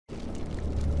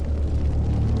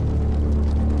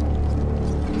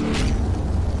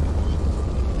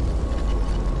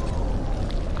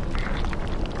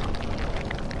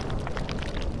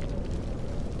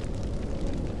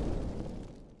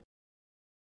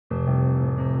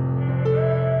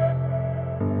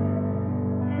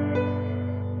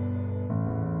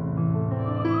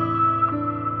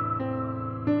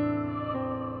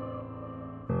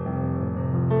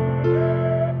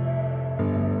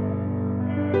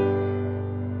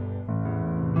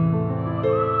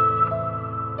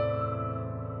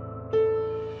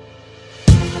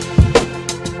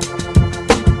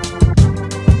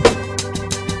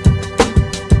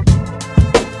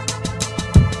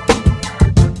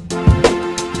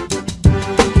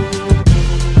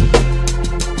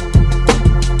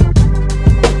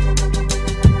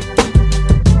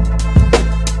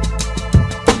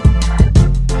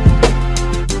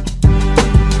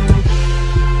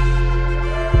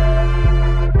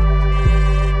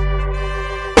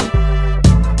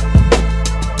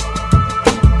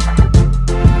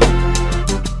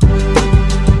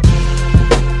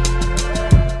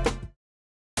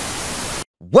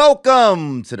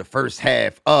Welcome to the first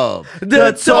half of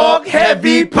the Talk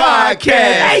Heavy Podcast.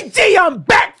 Hey, G, I'm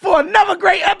back for another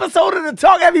great episode of the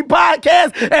Talk Heavy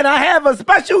Podcast, and I have a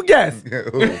special guest.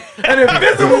 An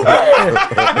invisible man.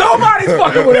 Nobody's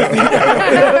fucking with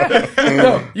us.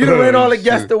 No, you done ran all the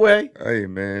guests away. Hey,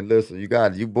 man, listen,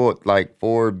 you bought like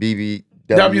 4 BBWs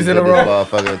in a row.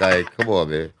 Motherfucker. Like, come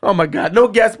on, man. Oh, my God. No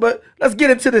guests, but let's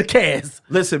get into the cast.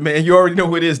 Listen, man, you already know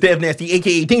who it is. Dev Nasty,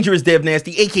 a.k.a. Dangerous Dev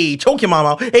Nasty, a.k.a. Choke Your Mom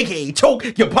Out, a.k.a.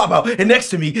 Choke Your Pop Out. And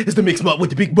next to me is the Mix Mutt with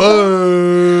the big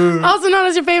buzz. Also known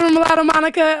as your favorite mulatto,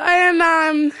 Monica. And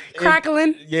I'm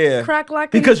crackling. Yeah.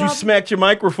 Crack-lacking. Because you smacked your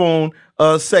microphone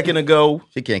a second ago.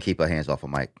 She can't keep her hands off a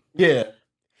mic. Yeah.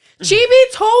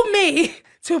 GB told me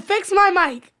to fix my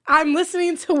mic. I'm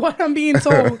listening to what I'm being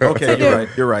told. Okay,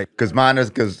 you're right. Because mine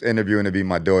is interviewing to be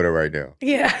my daughter right now.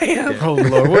 Yeah, I am. Oh,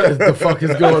 Lord, what the fuck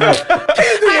is going on?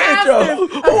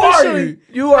 Who are you?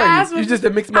 You just a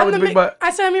mixed man with a big butt.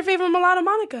 I said I'm your favorite mulatto,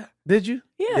 Monica. Did you?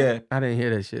 Yeah. I didn't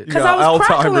hear that shit. Because I was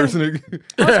crackling.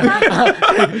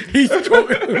 He's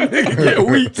get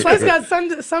weak. Slice got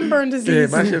sunburn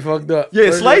disease. Yeah, my shit fucked up.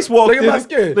 Yeah, Slice walked in. Look at my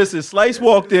skin. Listen, Slice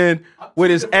walked in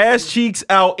with his ass cheeks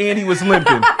out and he was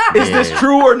limping. Is this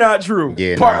true or not true?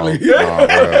 Yeah, Partly.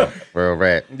 Real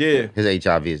rat. Yeah. His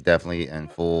HIV is definitely in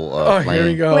full Oh, flame. here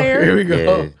we go. Flare. Here we go.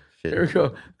 Yeah, shit. Here we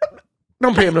go.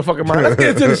 Don't pay him the fucking mind. Let's get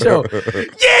into the show. Yeah.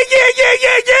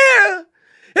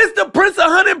 It's the Prince of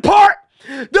Hunting Park,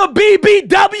 the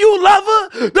BBW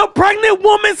lover, the pregnant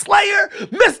woman slayer,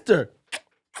 Mr.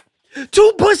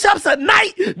 2 push-ups a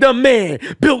night, the man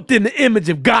built in the image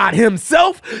of God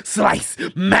himself, Slice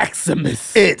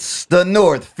Maximus. It's the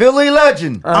North Philly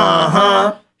legend.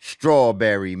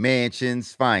 Strawberry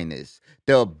Mansion's finest.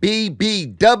 The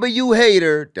BBW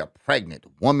hater, the pregnant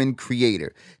woman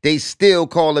creator. They still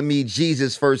calling me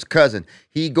Jesus' first cousin.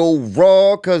 He go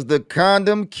raw cause the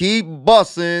condom keep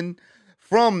bussin'.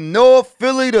 From North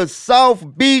Philly to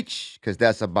South Beach, cause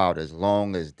that's about as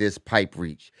long as this pipe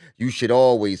reach. You should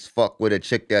always fuck with a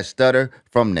chick that stutter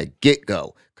from the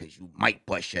get-go, cause you might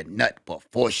bust your nut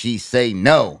before she say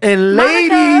no. And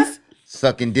ladies,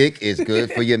 sucking dick is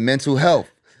good for your mental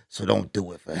health, so don't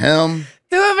do it for him.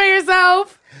 Do it for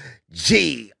yourself.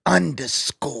 G_winner.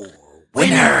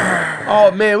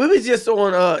 oh man, we was just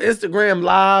on Instagram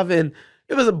Live, and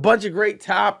it was a bunch of great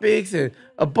topics and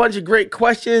a bunch of great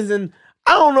questions, and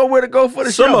I don't know where to go for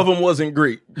the show. Some of them wasn't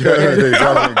great. Some of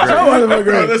them were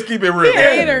great. Let's keep it real.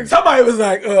 Hater. Somebody was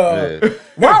like,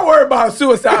 why worry about a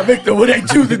suicide victim when they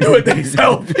choose to do it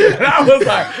themselves? And I was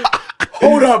like,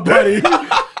 hold up, buddy.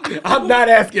 I'm not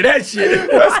asking that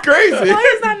shit. That's crazy.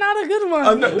 Why is that not a good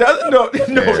one? Give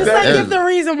the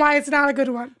reason why it's not a good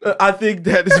one. I think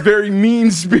that is very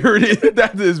mean-spirited.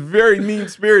 That is very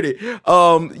mean-spirited.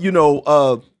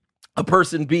 A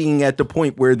person being at the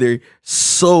point where they're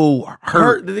so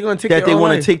hurt that they want to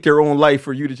take their own life,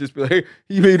 for you to just be like, hey,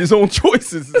 he made his own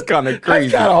choices. It's kind of crazy.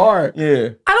 That's kind of hard.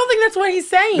 Yeah. I don't think that's what he's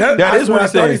saying. That is what I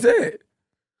thought he said.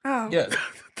 Oh. Yes.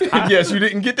 Yes, you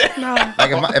didn't get that. No.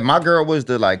 Like if my girl was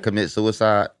to like commit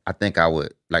suicide, I think I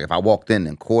would. Like if I walked in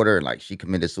and caught her, like she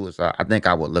committed suicide, I think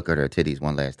I would look at her titties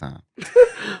one last time.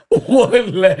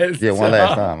 One last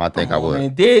time. I think I would.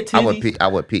 Man, dead titties. I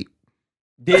would peep.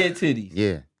 Dead titties.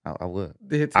 Yeah. I would.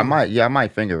 I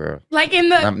might finger her. Like in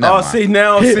the... See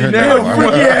now. You're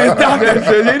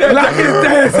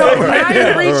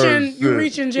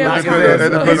reaching jail.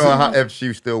 Depending on if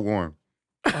she's still warm.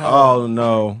 Oh,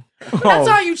 no. That's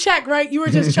all you check, right? You were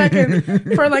just checking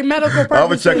for like medical purposes. I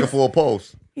was checking for a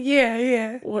pulse.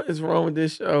 Yeah. What is wrong with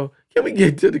this show? Can we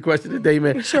get to the question of the day,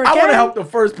 man? Sure I can. want to help the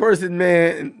first person,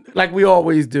 man, like we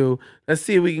always do. Let's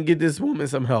see if we can get this woman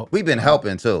some help. We've been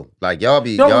helping too. Like we've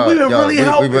been really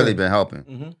helping. We really been helping.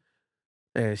 Mm-hmm.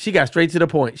 And she got straight to the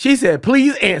point. She said,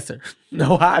 please answer.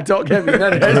 No, I talk heavy,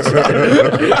 none of that shit.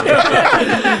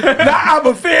 Now, I'm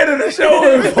a fan of the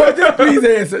show. Just please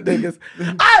answer, niggas.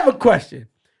 I have a question.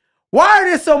 Why are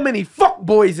there so many fuck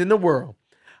boys in the world?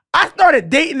 I started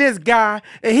dating this guy,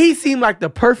 and he seemed like the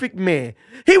perfect man.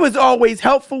 He was always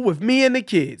helpful with me and the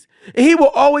kids. And he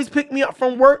will always pick me up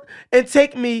from work and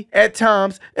take me at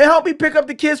times and help me pick up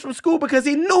the kids from school because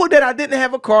he knew that I didn't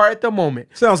have a car at the moment.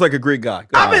 Sounds like a great guy.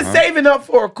 I've been saving up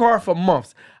for a car for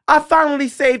months. I finally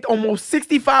saved almost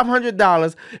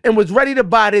 $6,500 and was ready to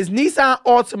buy this Nissan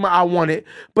Altima I wanted,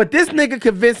 but this nigga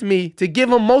convinced me to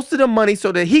give him most of the money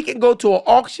so that he can go to an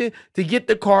auction to get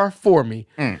the car for me.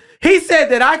 He said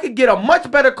that I could get a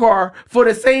much better car for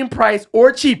the same price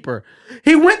or cheaper.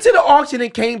 He went to the auction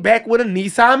and came back with a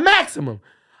Nissan Maximum.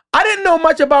 I didn't know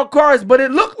much about cars, but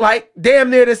it looked like damn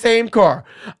near the same car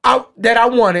that I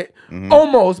wanted,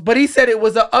 almost, but he said it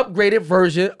was an upgraded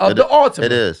version of the Altima.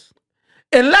 It is.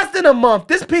 In less than a month,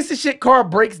 this piece of shit car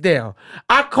breaks down.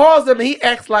 I calls him and he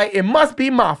acts like it must be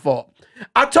my fault.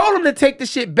 I told him to take the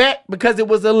shit back because it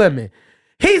was a lemon.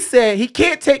 He said he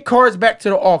can't take cars back to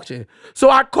the auction. So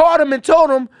I called him and told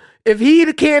him if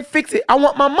he can't fix it, I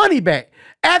want my money back.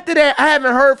 After that, I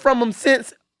haven't heard from him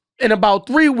since in about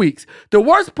 3 weeks. The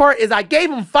worst part is I gave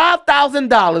him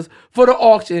 $5,000 for the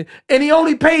auction and he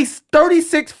only pays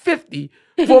 $36.50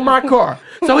 for my car.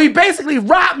 So he basically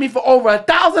robbed me for over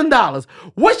 $1,000.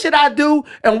 What should I do?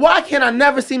 And why can't I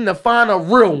never seem to find a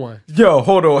real one? Yo,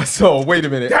 hold on. So wait a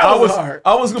minute. That was hard.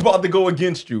 I was about to go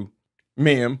against you,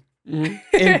 ma'am,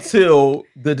 until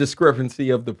the discrepancy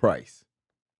of the price.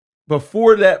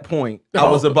 Before that point, I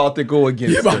was about to go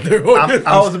against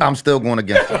her. I'm still going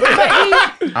against her.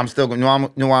 I'm still going.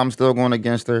 You know why I'm still going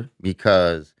against her?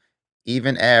 Because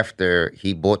even after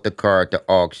he bought the car at the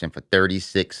auction for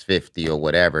 $36.50 or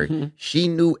whatever, she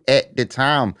knew at the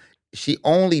time she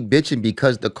only bitching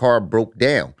because the car broke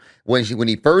down. When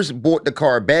he first bought the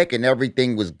car back and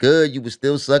everything was good, you was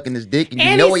still sucking his dick, and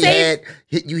you know he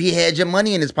had your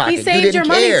money in his pocket. He saved your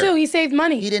money too. He saved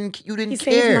money. You didn't He care.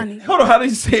 saved money. Hold on, how did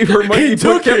he save her money? He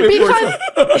took it.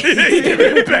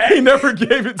 He never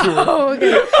gave it to her. Oh,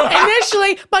 okay.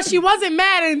 Initially, but she wasn't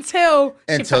mad until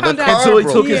the found car out. Until he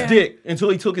broke. took his dick. Until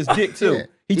he took his dick too. Yeah.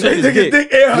 He took his dick.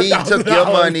 He took your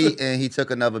money and he took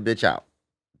another bitch out.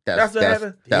 That's what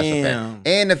happened? That's a fact.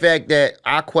 And the fact that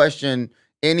I question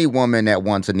any woman that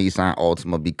wants a Nissan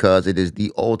Altima because it is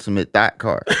the ultimate thought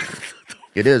car.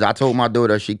 It is. I told my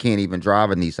daughter she can't even drive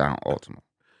a Nissan Altima.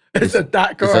 It's a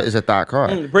thought car. It's a thought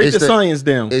car. Break the science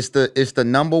down. It's the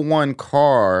number one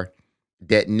car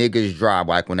that niggas drive.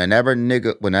 Like whenever a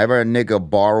nigga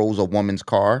borrows a woman's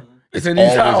car, it's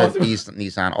always a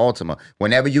Nissan Altima.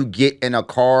 Whenever you get in a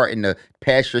car and the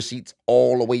passenger seat's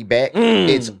all the way back,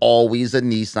 it's always a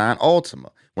Nissan Altima.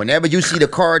 Whenever you see the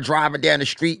car driving down the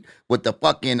street with the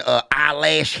fucking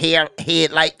eyelash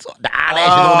headlights, the eyelashes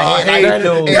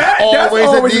on the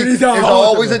headlights, it's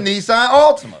always a Nissan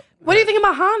Altima. What do you think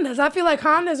about Hondas? I feel like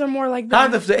Hondas are more like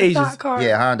Hondas for Asians. car.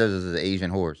 Yeah, Hondas is an Asian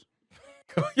horse.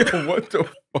 Yo, what the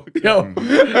fuck? Yo,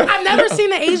 I've never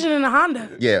seen an Asian in a Honda.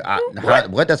 Yeah,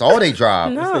 what? That's all they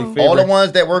drive. No. All the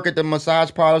ones that work at the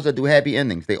massage parlors that do happy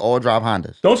endings, they all drive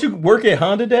Hondas. Don't you work at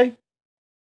Honda Day?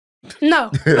 No.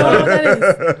 I don't know what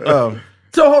that is.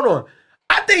 so hold on.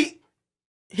 I think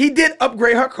he did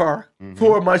upgrade her car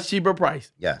for a much cheaper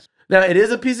price. Yes. Now it is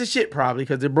a piece of shit probably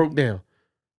because it broke down.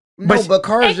 But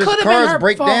cars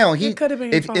break down. It could have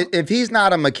been her fault. If he's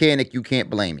not a mechanic, you can't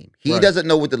blame him. He doesn't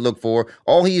know what to look for.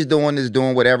 All he's doing is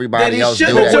doing what everybody else do.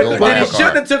 Then he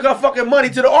shouldn't have took her fucking money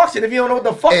to the auction if you don't know what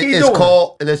the fuck he's doing.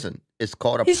 It's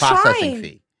called a He's processing trying.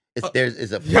 fee. It's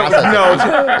a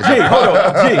processing G, hold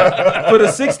on. G, for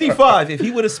the 65, if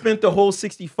he would have spent the whole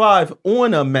 65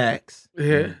 on a Max,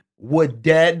 would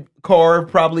that car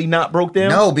probably not broke down?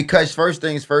 No, because first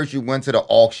things first, you went to the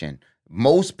auction.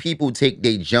 Most people take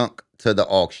their junk to the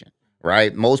auction,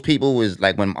 right? Most people is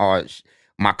like, when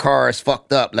my car is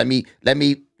fucked up, let me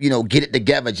get it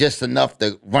together just enough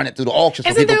to run it through the auction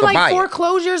so Isn't people there can buy like it.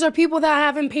 foreclosures or people that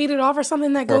haven't paid it off or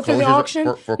something that go through the auction?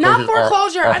 Foreclosures Not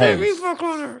foreclosure. are I didn't homes. mean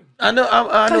foreclosure. I know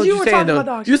what you you're were saying talking about the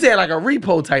though. auction. You saying like a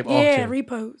repo type Yeah, auction.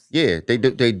 repos. Yeah, they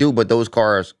do, but those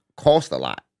cars cost a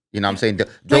lot. You know what I'm saying?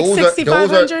 Those are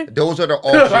 $6,500? those are the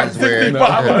auctions where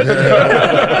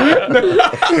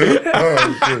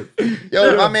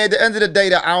yo, I mean, at the end of the day,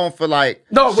 that I don't feel like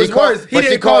No, what's worse, he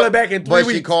didn't call her back in 3 weeks.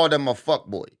 But she called him a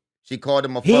fuckboy. She called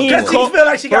him a He Because fuckboy. she feel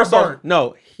like she got First off, burned.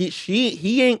 no,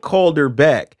 he ain't called her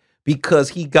back because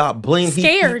he got blamed.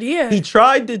 Scared, he, yeah. He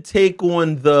tried to take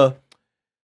on the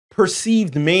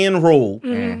perceived man role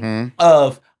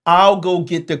of I'll go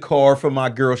get the car for my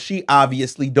girl. She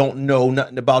obviously don't know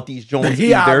nothing about these Jones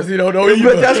He either. obviously don't know either.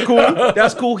 But that's cool.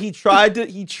 That's cool. He tried to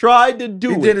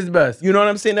do it. He did his best. You know what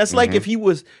I'm saying? That's like if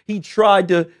he tried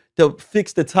to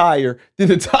fix the tire, then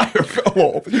the tire fell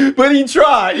off. But he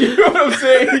tried. You know what I'm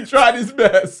saying? He tried his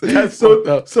best. So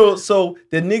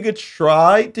the nigga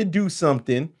tried to do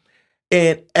something,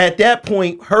 and at that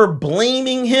point, her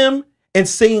blaming him and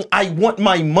saying, I want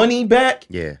my money back.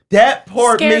 Yeah. That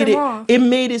part Scared made him off. it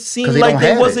made it seem 'Cause they like don't they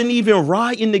have wasn't even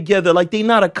riding together. Like they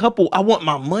not a couple. I want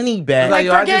my money back. Like,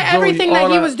 yo, I forget just drove everything you that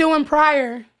all he out. was doing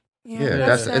prior.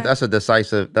 Yeah, sad. that's a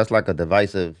decisive. That's like a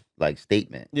divisive like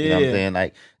statement. You know what I'm Yeah. saying?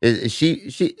 Like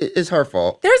it's her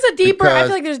fault. There's a deeper, I Because-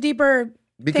 feel like there's deeper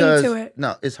Because thing to it.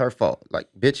 no, it's her fault. Like,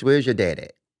 bitch, where's your dad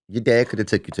at? Your dad could have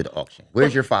took you to the auction.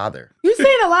 Where's your father? You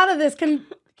saying a lot of this. Can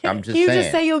I'm just you saying.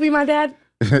 just say you'll be my dad?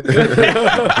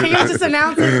 Can you just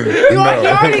announce it? You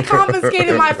already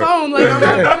confiscated my phone. Like, I'm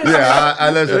not Yeah,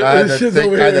 I listen. I had to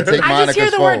take I just Monica's hear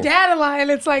the phone. word dad a lot, and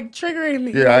it's like triggering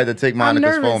me. Yeah, I had to take I'm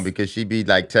Monica's nervous. phone because she be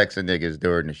like texting niggas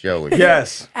during the show.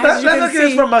 Yes. As Let's you look can at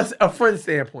this see. from a friend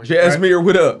standpoint. right? Jasmine,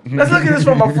 what up? Let's look at this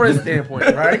from a friend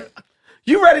standpoint, right?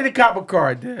 You ready to cop a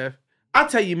car, Dev? I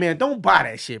tell you, man, don't buy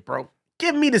that shit, bro.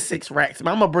 Give me the 6 racks,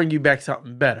 man. I'm gonna bring you back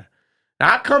something better.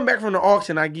 Now I come back from the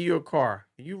auction, I give you a car.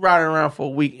 You ride it around for a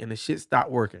week and the shit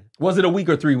stopped working. Was it a week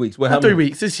or 3 weeks? What, how 3 many-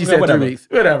 weeks. Since she Yeah, said whatever. 3 weeks.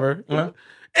 Whatever. Uh-huh.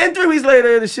 And 3 weeks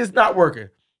later, the shit's not working.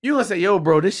 You gonna say, yo,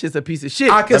 bro, this shit's a piece of shit.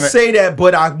 I can say that,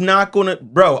 but I'm not gonna,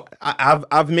 bro.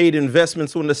 I've made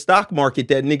investments on the stock market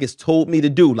that niggas told me to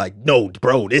do. Like, no,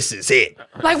 bro, this is it.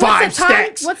 Like, 5 what's the time?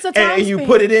 stacks. What's the time And you span?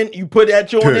 put it in. You put that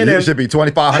joint in. It And should be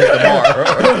 $2,500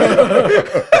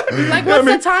 tomorrow. Like, what's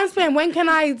the time span? When can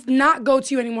I not go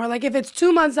to you anymore? Like, if it's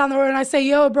 2 months down the road and I say,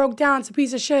 yo, it broke down, it's a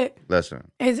piece of shit, Listen,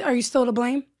 are you still to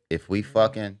blame? if we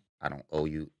fucking, I don't owe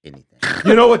you anything.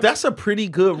 you know what? That's a pretty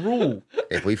good rule.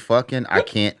 If we fucking, I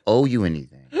can't owe you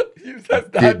anything. That's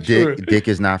not true. Dick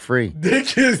is not free.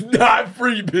 Dick is not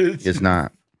free, bitch. It's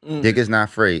not. Dick is not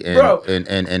free. And Bro.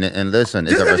 and listen,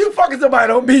 it's Just a because you fucking somebody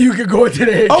don't mean you can go into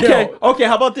their account. Okay.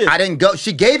 How about this? I didn't go.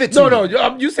 She gave it to me.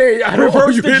 No, you say I don't owe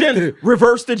Reverse you the gender. anything.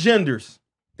 Reverse the genders.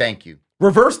 Thank you.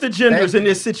 Reverse the genders Thank in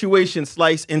this situation,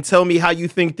 Slice, and tell me how you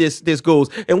think this goes.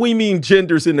 And we mean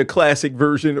genders in the classic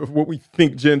version of what we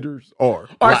think genders are.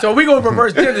 All right, so we go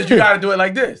reverse genders. You got to do it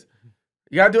like this.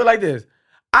 You got to do it like this.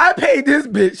 I paid this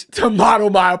bitch to model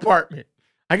my apartment.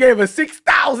 I gave her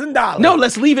 $6,000. No,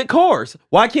 let's leave it cars.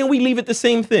 Why can't we leave it the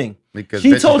same thing? Because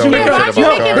she bitches told you don't to know why shit you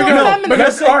about make it cars. more No, feminine?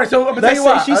 Because, all right, so I'm going to tell you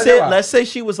why. Let's say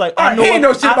she was like, All right, he ain't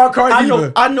know shit about cars I know,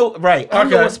 either. I know, right. I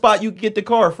know Okay. a spot you can get the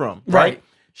car from. Right.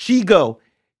 She go,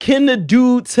 can the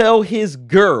dude tell his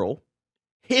girl,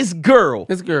 This girl.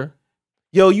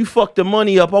 yo, you fucked the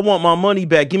money up. I want my money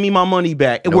back. Give me my money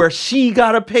back. And Nope. where she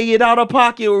got to pay it out of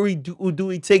pocket, or do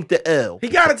we take the L? He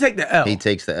got to take the L. He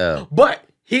takes the L. But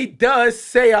he does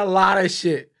say a lot of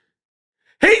shit.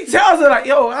 He tells her like,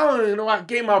 yo, I don't even know I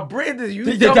gave my bread to you.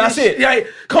 That's it. Yeah,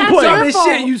 come That's put your on this fault.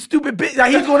 shit, you stupid bitch.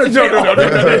 Like, he's going to jail.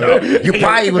 No. You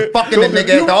probably was fucking the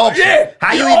nigga at the auction. Yeah.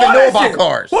 How you All even know that about shit.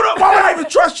 cars? Hold up, why would I even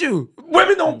trust you?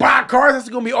 Women don't buy cars. That's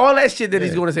going to be all that shit that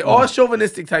he's going to say. All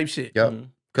chauvinistic type shit. Yep.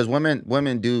 Because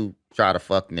women do try to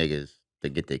fuck niggas to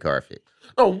get their car fixed.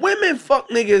 No, women fuck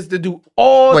niggas to do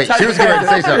all Wait, types she was of getting ready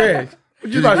to say something. Yeah.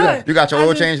 What you about to say? You got your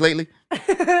oil change lately?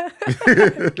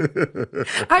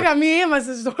 I got me and my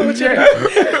sister.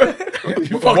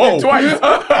 You fucking twice.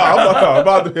 I'm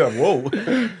about to hear, whoa.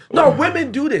 No,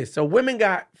 women do this. So women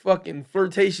got fucking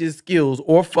flirtatious skills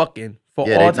or fucking for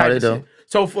Yeah, all they types of do. shit.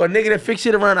 So for a nigga that fix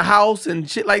shit around the house and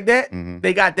shit like that,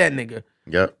 they got that nigga.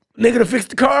 Yep. Nigga to fix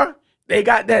the car, they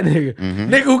got that nigga.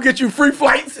 Nigga who get you free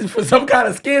flights for some kind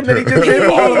of scam that he just did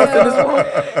for all of us in this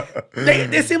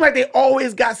room. They seem like they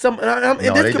always got some. And No,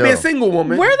 this they could be a don't. single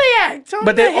woman. Where they at? Tell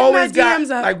But me they to hit my always got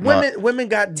DMs up. like women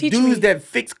got Teach dudes me. that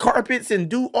fix carpets and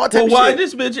do all types Well, of why shit.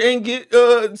 this bitch ain't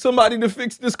get somebody to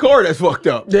fix this car that's fucked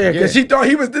up? Yeah, because she thought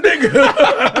he was the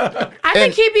nigga. I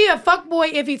think he'd be a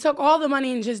fuckboy if he took all the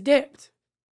money and just dipped.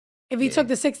 If he took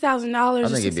the $6,000, I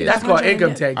think he'd be- That's called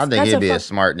income tax. I think That's he'd a be a fuck-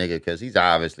 smart nigga because he's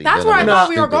obviously. That's dealing where I with thought a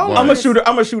we were stupid going woman. with this.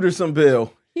 I'm gonna shoot her some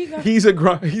bill. He's a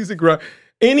grind.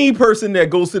 Any person that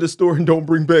goes to the store and don't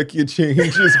bring back your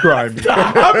change is grimy.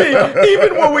 I mean,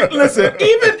 even when we listen,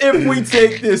 even if we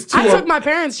take this to I took my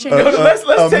parents' change. let's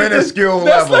a take minuscule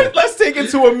this, level. Let's take it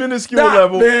to a minuscule Stop,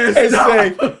 level man, and stop.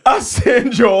 say, I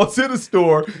send y'all to the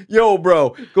store. Yo,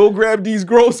 bro, go grab these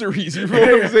groceries. You know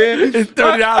what I'm saying? It's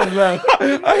 $30 left.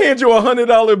 I hand you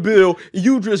 $100 bill.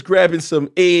 You just grabbing some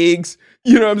eggs.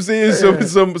 You know what I'm saying?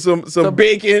 Some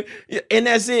bacon, and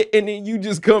that's it. And then you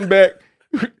just come back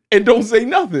and don't say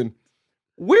nothing.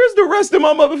 Where's the rest of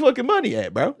my motherfucking money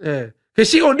at, bro? Yeah. Cause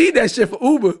she gonna need that shit for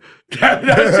Uber. that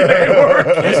shit ain't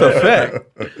working. That's a fact.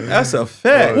 That's a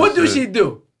fact. What do she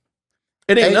do?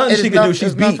 It ain't nothing she can do. She's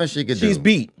There's beat. nothing she could She's do.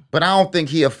 beat. But I don't think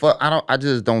he a fuck. I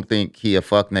just don't think he a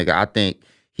fuck nigga. I think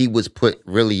he was put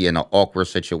really in an awkward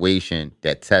situation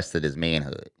that tested his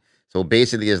manhood. So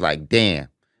basically, it's like, damn,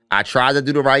 I tried to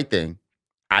do the right thing.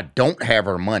 I don't have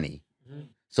her money.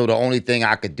 So the only thing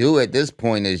I could do at this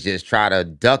point is just try to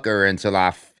duck her until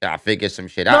I figure some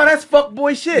shit out. No, that's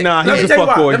fuckboy shit. Nah, Let me he's a tell you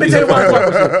fuck why. boy. Let me tell you why it's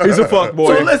fuckboy shit. He's a fuck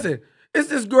boy. So listen, it's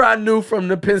this girl I knew from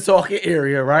the Pensacola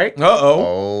area, right?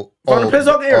 Uh-oh. From the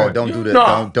Pensacola area. Oh, don't do that.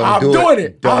 No, Don't I'm do doing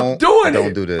it. it. I'm doing it.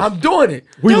 Don't do this. I'm doing it.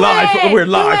 We're Do live. it. We're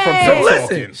live Do from it. So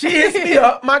Pensacola. listen, she hits me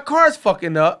up. My car's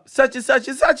fucking up. Such and such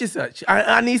and such and such.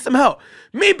 I need some help.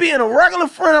 Me being a regular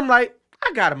friend, I'm like,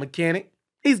 I got a mechanic.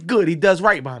 He's good. He does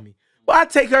right by me. But I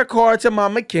take her car to my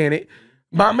mechanic.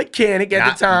 My mechanic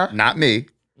at the time. Not me.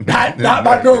 Not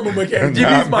my normal mechanic.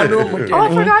 Jimmy's my normal mechanic. Oh, I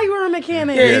forgot you were a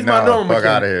mechanic. Yeah, he's my normal fuck mechanic.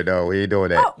 out of here. No, we ain't doing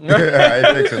that. I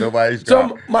ain't fixing nobody's car.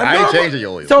 I ain't changing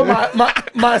your oil. So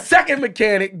my second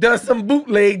mechanic does some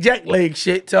bootleg, jackleg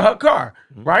shit to her car,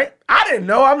 right? I didn't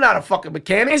know. I'm not a fucking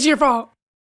mechanic. It's your fault.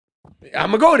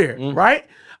 I'm gonna go there, right?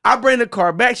 I bring the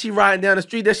car back. She riding down the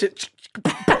street. That shit.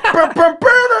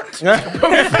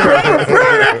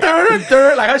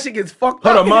 Like her shit gets fucked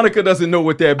Hold up. on, Monica doesn't know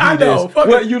what that beat know, is. fuck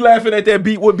What it. you laughing at that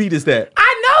beat? What beat is that?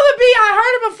 I know the beat. I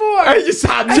heard it before. Hey, you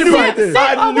saw Jim Jim right there.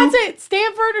 What's it?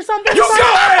 Stanford or something? Yo, yo,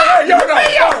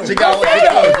 She got what she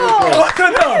got. Close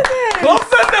enough.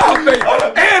 Close enough, baby.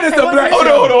 And it's a black. Hold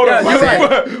on. Yeah, you're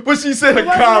right. But she said a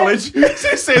college.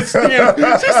 She said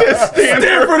Stanford. She said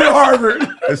Stanford and Harvard.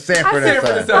 It's Sanford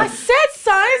and Son. I said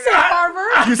science at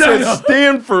Harvard. You said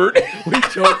Stanford. We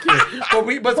joking.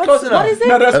 But it's close enough. What is it?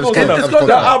 No, that's That's close close enough. enough. That's close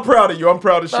enough. I'm proud of you. I'm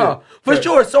proud of shit. No, for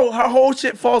sure. So her whole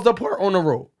shit falls apart on the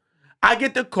road. I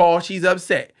get the call. She's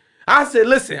upset. I said,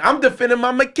 listen, I'm defending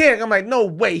my mechanic. I'm like, no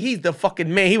way. He's the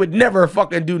fucking man. He would never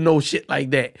fucking do no shit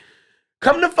like that.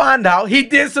 Come to find out, he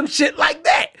did some shit like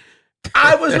that.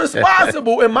 I was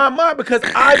responsible in my mind because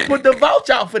I put the vouch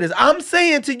out for this. I'm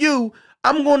saying to you,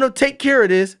 I'm going to take care of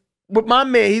this with my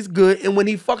man. He's good. And when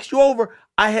he fucks you over,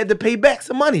 I had to pay back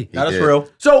some money. That's did. real.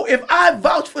 So if I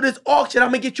vouch for this auction, I'm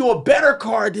gonna get you a better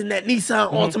car than that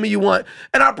Nissan Altima you want,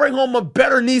 and I bring home a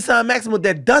better Nissan Maxima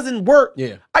that doesn't work.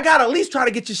 Yeah. I gotta at least try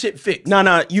to get your shit fixed.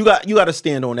 No, you got to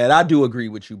stand on that. I do agree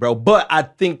with you, bro. But I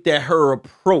think that her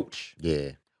approach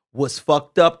was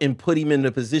fucked up and put him in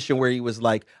a position where he was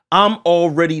like, I'm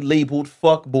already labeled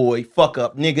fuck boy, fuck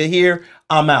up nigga here.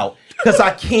 I'm out. Because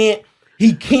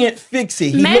he can't fix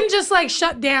it. Men just like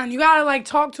shut down. You gotta like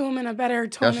talk to him in a better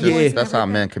tone. That's of voice and that's how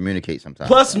everything. men communicate sometimes.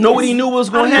 Plus, nobody knew what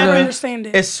was going to I never happen. understand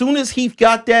it. As soon as he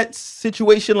got that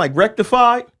situation like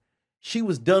rectified, she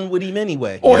was done with him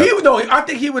anyway. Or I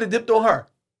think he would have dipped on her.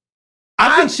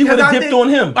 I think she would have dipped on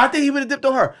him. I think he would have dipped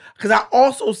on her. Because I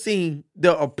also seen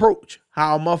the approach,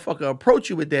 how a motherfucker approach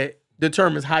you with that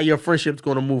determines how your friendship's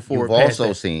gonna move forward. You've past also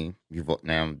that. seen,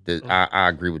 I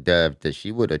agree with Dev that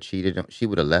she would have cheated him. She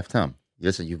would have left him.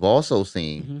 Listen, you've also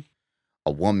seen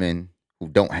a woman who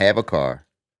don't have a car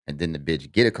and then the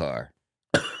bitch get a car.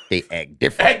 They act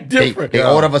different. They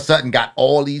all of a sudden got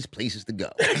all these places to go.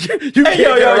 You Hey, can't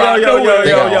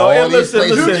yo, all and these listen,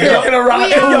 places listen, to get around.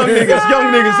 young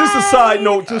niggas. This is a side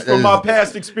note just from my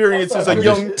past experience as a I'm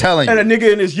young just telling and a you.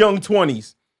 nigga in his young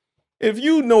 20s. If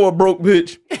you know a broke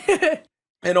bitch,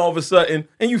 and all of a sudden,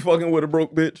 and you fucking with a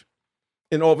broke bitch,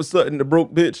 and all of a sudden the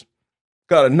broke bitch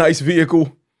got a nice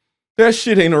vehicle, that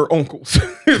shit ain't her uncle's.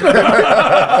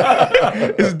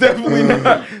 It's definitely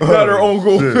not her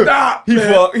uncle. Stop, He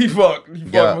man. fucked. He fucked.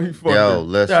 Yo, her.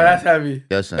 listen. No, that's heavy.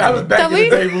 Listen. That was back The in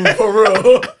the day, Ruth, for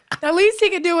real. The least he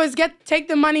could do is take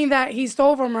the money that he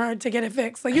stole from her to get it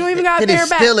fixed. Like you don't even gotta pay Didn't her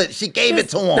back. steal it. She gave it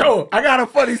to him. Yo, I got a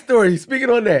funny story. Speaking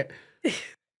on that.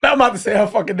 I'm about to say her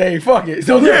fucking name. Fuck it.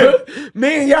 So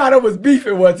me and Yada was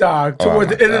beefing one time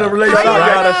towards the end of the relationship. Shout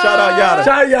out Yada.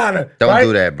 Shout out Yada. Don't right?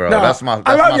 do that, bro. No, That's my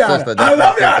I love Yada. sister. I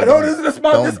love Yada. No,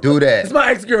 Don't this do that. It's my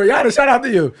ex-girl. Yada, shout out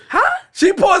to you. Huh?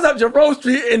 She pulls up Jerome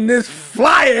Street in this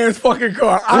fly-ass fucking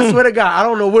car. I swear to God, I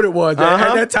don't know what it was.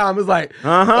 At that time, it was like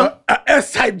a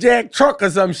S-type Jag truck or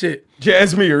some shit.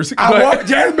 Jasmere's. I walked,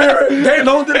 they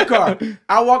loaned to the car.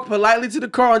 I walked politely to the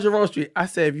car on Jerome Street. I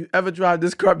said, if you ever drive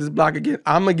this car up this block again,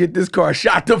 I'm going to get this car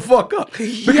shot the fuck up.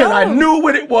 Because I knew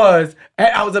what it was. And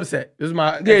I was upset. This is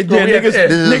my ex-girl. This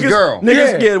is his girl.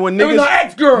 Niggas, when It was niggas, my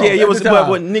ex-girl. yeah, it at was, the time. but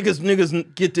when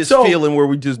niggas get this So, feeling where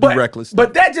we just do reckless.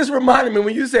 But that just reminded me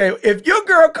when you say, if your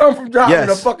girl come from driving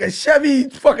Yes. a fucking Chevy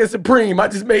fucking Supreme, I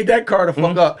just made that car the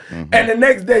fuck up. And the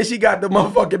next day she got the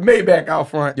motherfucking Maybach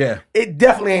out front. Yeah. It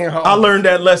definitely ain't her. I learned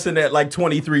that lesson at like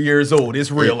 23 years old.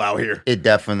 It's real out here. It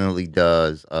definitely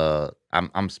does.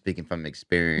 I'm speaking from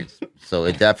experience, so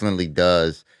it definitely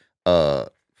does.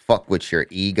 Fuck with your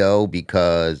ego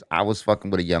because I was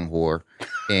fucking with a young whore,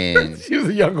 and She was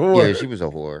a young whore. yeah, she was a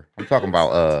whore. I'm talking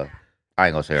about I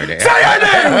ain't gonna say her name. Say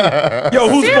her name! Yo,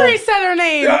 who's Siri said her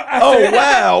name. Oh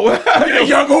wow! A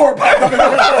young whore.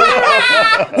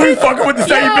 We fucking with the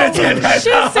same bitch at that She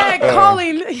said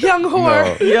calling young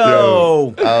whore.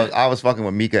 Yo! I was fucking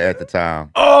with Mika at the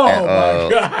time. Oh And,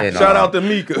 my God. and, Shout out to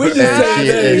Mika. We just and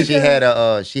said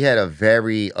that. she had a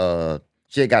very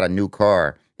she had got a new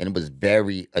car and it was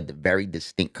a very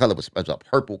distinct color. It was a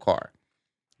purple car.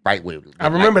 Right, I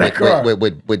remember that car.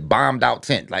 with bombed out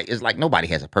tint. Like it's like nobody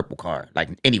has a purple car like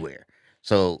anywhere.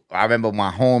 So I remember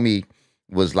my homie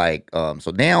was like,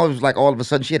 so now it was like all of a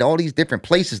sudden she had all these different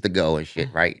places to go and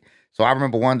shit, right? So I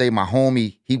remember one day my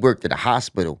homie, he worked at a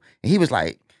hospital, and he was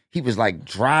like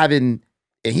driving,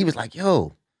 and he was like,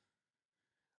 "Yo,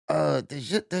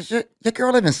 does your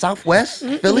girl live in Southwest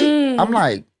Philly?" I'm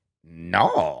like,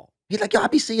 "No." He's like, "Yo, I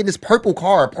be seeing this purple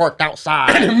car parked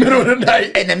outside In the middle of the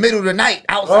night. In the middle of the night,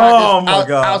 outside.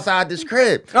 God. Outside this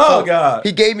crib." Oh, So God.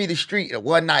 He gave me the street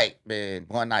one night, man.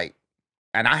 One night,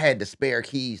 and I had the spare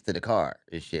keys to the car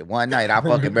and shit. One night, I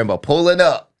fucking remember pulling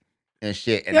up and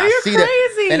shit, and Yo, I you're see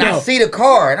crazy. I see the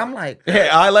car, and I'm like, It had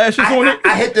eyelashes on it.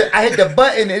 I hit the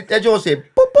button, and that joint said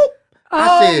boop boop.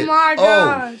 I said, my "Oh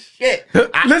gosh. shit!"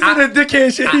 Listen to the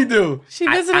dickhead shit he do. She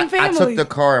visiting I family. took the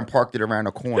car and parked it around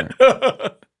the corner.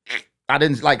 I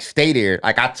didn't like stay there.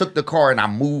 Like I took the car and I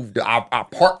moved. I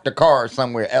parked the car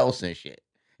somewhere else and shit.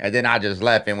 And then I just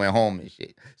left and went home and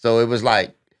shit. So it was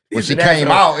like when she came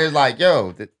out, it was like,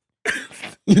 "Yo,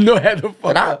 You know how the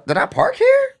fuck. did I park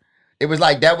here?" It was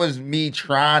like that was me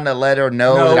trying to let her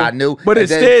know that I knew. But And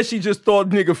then- instead, she just thought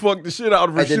nigga fucked the shit out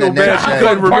of her. And She then so the bad next she day-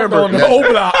 couldn't remember. on the whole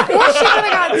block. What she could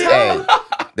have got Hey,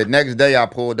 towed? the next day I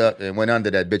pulled up and went under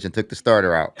that bitch and took the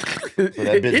starter out. So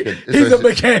that bitch could, He's so a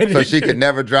mechanic. So she could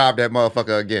never drive that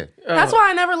motherfucker again. That's why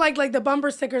I never liked like the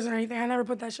bumper stickers or anything. I never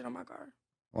put that shit on my car.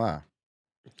 Wow.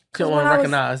 She don't want when to I was-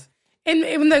 recognize. And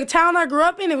in the town I grew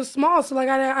up in, it was small, so like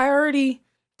I already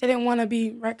didn't want to be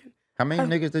reckoned. How many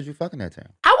niggas did you fuck in that town?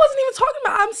 I wasn't even talking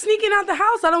about. I'm sneaking out the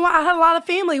house. I had a lot of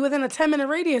family within a 10-minute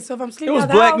radius. So if I'm It sneaking was out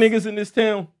the black house, niggas in this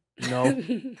town. No.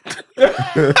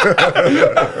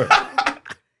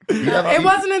 It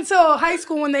wasn't until high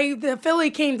school when the Philly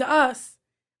came to us.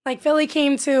 Like Philly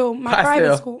came to my Pastel.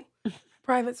 private school.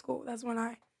 Private school. That's when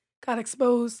I got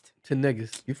exposed. To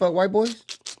niggas. You fuck white boys?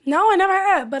 No, I never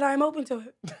have, but I'm open to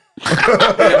it.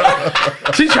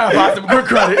 She trying to find some good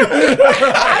credit.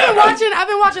 I've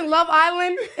been watching Love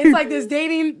Island. It's like this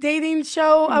dating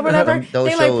show or whatever. Those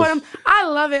They like shows. put them. I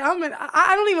love it.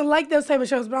 I don't even like those type of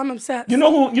shows, but I'm obsessed. You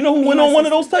know who went on one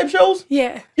of those type shows?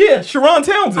 Yeah, Yeah, Sharon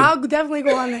Townsend. I'll definitely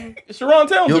go on there. Sharon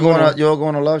Townsend. You're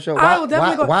going to love show? I will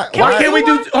definitely go. Why Why can't we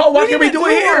do? Oh, why can't we do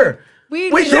it here? We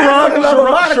We need should to run the Love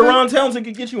Monica. Sharon Townsend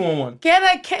could get you on one. get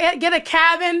a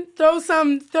cabin. Throw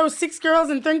 6 girls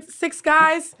and 6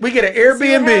 guys. We get an See what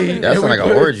Airbnb. happens. That's and we like an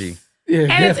put- orgy. Yeah,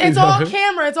 And it's all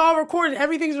camera. It's all recorded.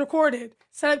 Everything's recorded.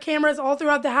 Set up cameras all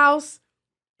throughout the house.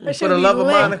 That For shit the be love of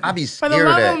lit. Monica. I be For scared the of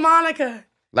love that. of Monica.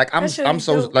 Like I'm That shit is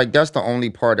so dope. like that's the only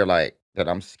part of like that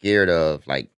I'm scared of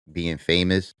like being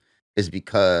famous is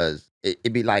because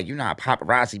it be like, you know how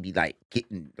paparazzi be like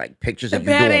getting like pictures of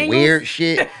The you doing bad angles? weird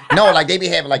shit. No, like they be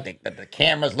having like the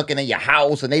cameras looking in your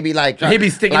house and they be like He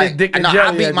be sticking his dick in no, I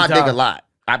jelly beat at my the dick a time. lot.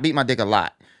 I beat my dick a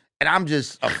lot. And I'm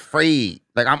just afraid.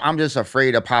 Like I'm just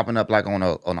afraid of popping up like on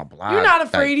a blog. You're not Like,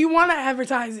 afraid. You want to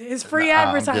advertise it. It's free I'm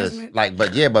advertisement.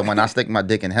 just, but when I stick my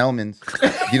dick in Hellman's,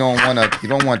 you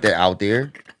don't want that out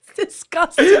there. It's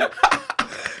disgusting.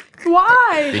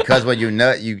 Why? Because when you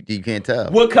nut, you can't tell.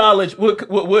 What college?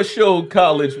 What show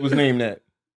college was named that?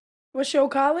 What show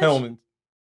college? Hellman.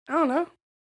 I don't know.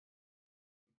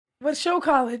 What show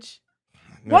college?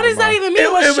 What does that even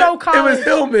mean? What show It college? was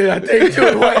Hillman, I think.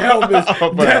 Too. What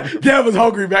Hellman? Dad was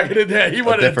hungry back in the day. He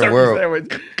wanted a different turkey world.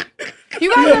 sandwich.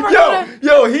 You guys ever heard of?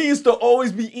 Yo, he used to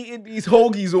always be eating these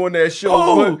hoagies on that show.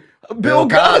 Oh, Bill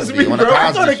Cosby, on the bro.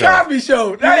 That's on the Cosby Show. Cosby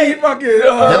Show. That ain't fucking.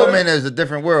 Hellman is a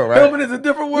different world, right? Hillman is a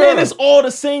different world. Man, it's all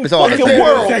the same It's all the fucking same.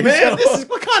 world, Same man. show. This is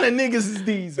what kind of niggas is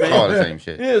these, man? All the same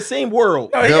shit. Yeah, same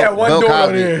world. Oh, he had one door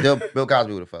on there. Bill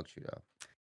Cosby would have fucked you though.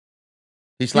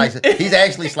 He's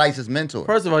actually Slice's mentor.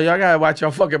 First of all, y'all gotta watch your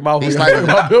fucking mouth. He's when y'all Slice's,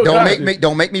 talk about Bill don't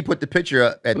Cosby. make me put the picture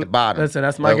up at the bottom. Listen,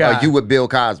 that's my Or guy. you with Bill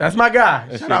Cosby. That's my guy.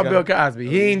 Shout your out guy. Bill Cosby.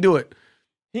 He ain't do it.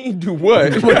 He ain't do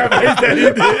what? Whatever he said he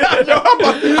did. Yo,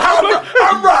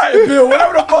 I'm right, Bill.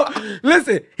 Whatever the fuck.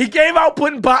 Listen, he came out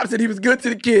putting pops and he was good to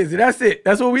the kids, and that's it.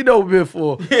 That's what we know Bill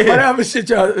for. Whatever shit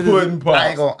y'all Pudding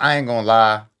pops. I ain't gonna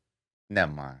lie.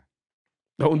 Never mind.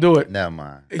 don't do it. Never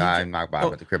mind. I'm not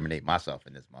about to incriminate myself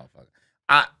in this motherfucker.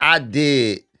 I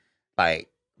did like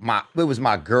it was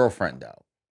my girlfriend though.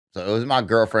 So it was my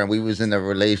girlfriend. We was in a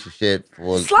relationship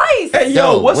for Slice. Hey,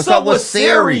 yo, what's up with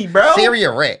Siri, bro? Siri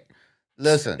a wreck.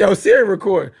 Listen, Yo, Siri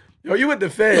record. Yo, you with the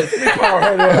feds. Let me power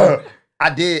her down.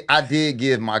 I did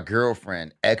give my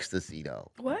girlfriend ecstasy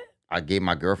though. What? I gave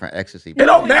my girlfriend ecstasy. It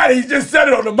don't matter. He just said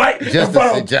it on the mic. Just in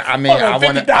front to, of I mean, I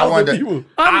wanted 50,000 people.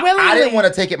 I didn't Unwillingly. want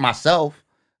to take it myself,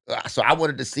 so I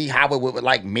wanted to see how it would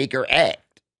like make her act.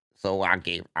 So I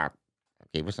gave her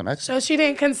some ecstasy. So she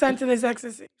didn't consent to this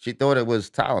ecstasy. She thought it was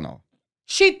Tylenol.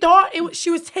 She thought she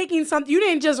was taking something. You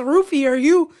didn't just roofie her.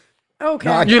 You okay?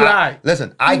 No, You lied.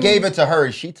 Listen, I gave it to her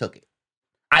and she took it.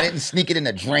 I didn't sneak it in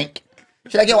a drink.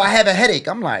 She's like, yo, I have a headache.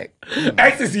 I'm like,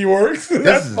 Ecstasy works. this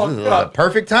That's is fucked a up.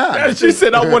 perfect time. She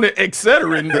said I wanted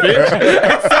Excedrin,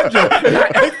 bitch.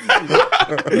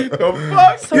 The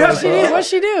fuck? So what'd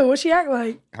she do? What'd she act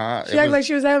like? She act like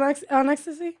she was on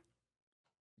ecstasy?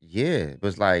 Yeah, it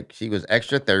was like she was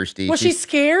extra thirsty. Was she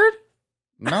scared?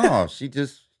 No, she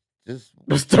just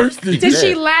Was thirsty. Did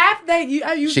she laugh that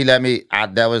you? She let me.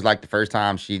 That was like the first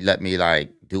time she let me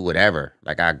like do whatever.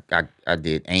 Like I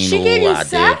did anal. She gave you I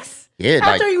sex? Did, yeah,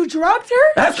 After like you drugged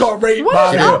her? That's called rape.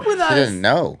 What is Bob. up with she us? didn't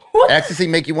know. Ecstasy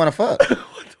make you want to fuck.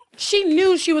 She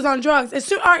knew she was on drugs.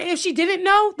 If she didn't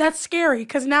know, that's scary.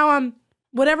 Because now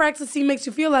whatever ecstasy makes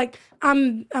you feel like,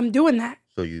 I'm doing that.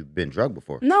 So you've been drugged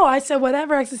before? No, I said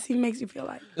whatever ecstasy makes you feel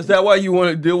like. Is that why you want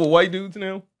to deal with white dudes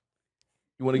now?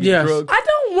 You want to get drugs? I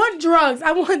don't want drugs.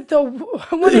 I want the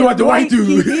You want the white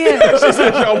dude. Yeah. She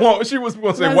said she was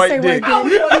going to say white dick. I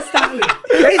was gonna stop it.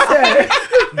 They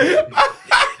said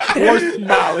worse than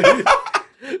Molly.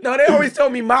 No, they always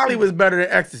told me Molly was better than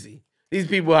ecstasy. These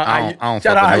people, I don't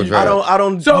shout fuck out. with no I drugs. I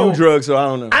don't So- do drugs, so I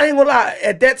don't know. I ain't gonna lie.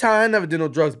 At that time, I never did no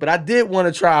drugs, but I did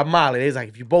want to try Molly. They was like,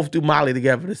 if you both do Molly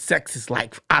together, the sex is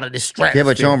like out of this stratosphere. Yeah,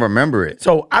 but you don't remember it.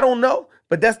 So I don't know,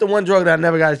 but that's the one drug that I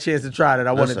never got a chance to try that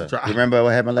I wanted to Listen, try. you remember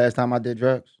what happened last time I did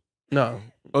drugs? No,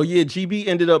 Oh yeah, GB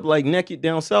ended up like naked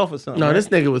down south or something. no, right? this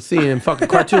nigga was seeing fucking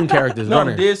cartoon characters no,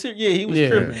 running. dead serious. Yeah, he was Yeah.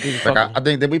 tripping. He was Like fucking- I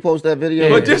think did we post that video?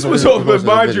 But this was off. We posted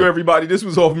Mind the you, video. everybody, this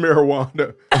was off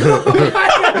marijuana.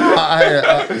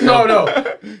 No.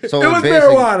 So It was basically,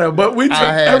 marijuana, but we took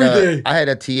everything. I had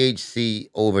a THC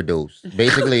overdose.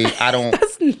 Basically, I don't.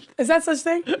 Is that such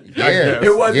thing? Yeah,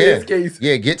 It was in yeah, his case.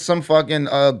 Yeah, get some fucking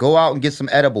go out and get some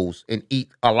edibles and eat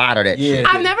a lot of that Yeah. shit.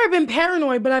 I've never been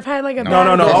paranoid, but I've had like a No.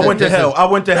 I Listen, went to this hell. is- I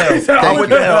went to hell. I went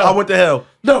to hell. I went to hell.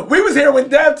 No, we was here when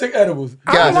Dev took edibles.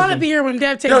 I don't Guys, want to be here when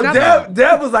Dev takes Yo, nothing.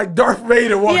 Dev was like Darth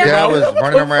Vader walking Yeah. Yeah, I around. was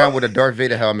running around with a Darth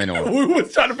Vader helmet on. We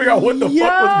was trying to figure out what the Yo.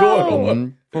 fuck was going on.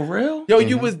 Mhm. For real? Yo,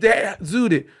 you was that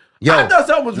zooted. Yo, I thought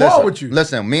something was wrong with you.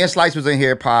 Listen, me and Slice was in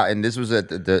here, pot, and this was at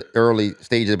the early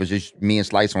stages. It was just me and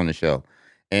Slice on the show,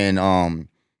 and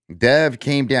Dev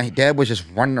came down. Dev was just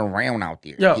running around out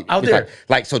there. Yo, out there.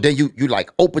 Like so. Then you like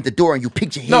opened the door and you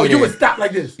peeked your head. No, you in. would stop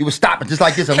like this. You would stop just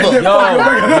like this and look, then- Yo,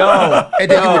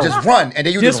 and then you would just run, and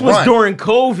then you This just was run. during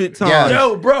COVID time. Yeah.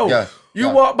 Yo, bro, Yeah. you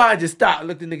Yeah. walked by and just stopped,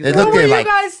 looked at niggas. They like, looked What were at you like,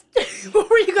 guys? What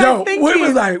were you guys yo, thinking? we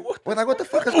was like, what? we're like, what the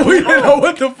fuck is We going didn't know on?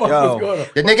 what the fuck Yo. was going on.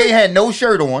 The nigga ain't had no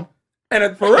shirt on,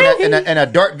 And for real, and a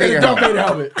Darth Vader Darth helmet. Vader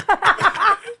helmet.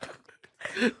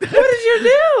 What did you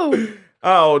do?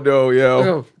 I don't know, yo.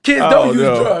 Yo, kids I don't don't use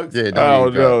know. drugs. Yeah, I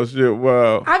don't don't know. Shit,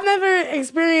 wow. I've never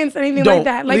experienced anything Don't. like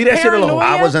that. Like Leave that shit alone. paranoia.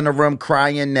 I was in the room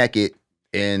crying naked,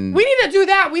 and We need to do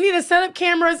that. We need to set up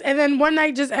cameras and then one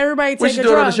night just everybody take We a should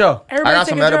drug. do it on the show. I Everybody got take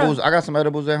some a edibles. drug. I got some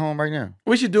edibles at home right now.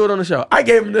 We should do it on the show. I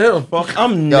gave him to him. Fuck,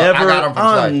 I'm Yo, I never, got 'em from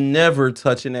Slice. I'm never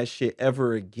touching that shit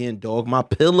ever again, dog. My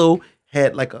pillow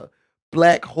had like a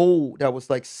black hole that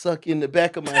was like sucking the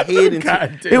back of my head.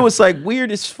 God damn. It was like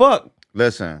weird as fuck.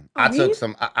 Listen, I weed? took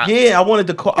some. Yeah, I wanted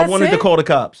to call. I That's wanted to it? call the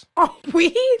cops. Oh,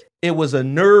 weed? It was a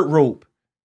nerd rope.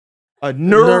 A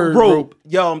Nerd nerd rope. rope.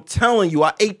 Yo, I'm telling you,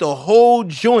 I ate the whole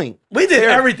joint. We did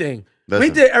everything. We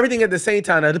Listen. did everything at the same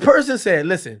time. Now, the person said,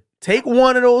 listen, take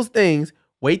one of those things,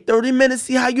 wait 30 minutes,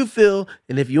 see how you feel,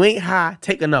 and if you ain't high,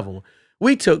 take another one.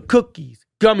 We took cookies,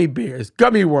 gummy bears,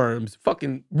 gummy worms,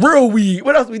 fucking real weed.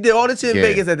 What else? We did all this shit in Yeah.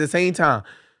 Vegas at the same time.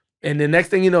 And the next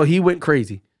thing you know, he went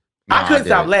crazy. I Nah, couldn't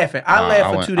stop didn't. laughing. I Nah, laughed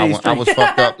for went- 2 days I straight. was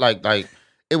fucked up. Like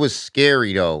it was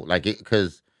scary though. Like it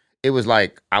because it was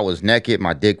like I was naked,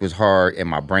 my dick was hard, and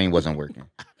my brain wasn't working.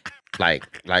 like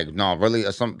no, really,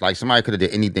 somebody could have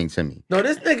did anything to me. No,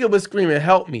 this nigga was screaming,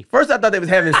 help me. First, I thought they was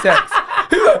having sex.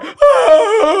 He was like,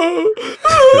 oh,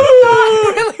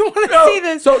 I really want to see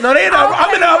this. So, no, they in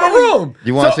I'm in the other room.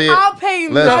 You want to So, see it? I'll pay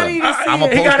Listen, money to see I'ma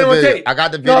it. He post got the it on video. tape. I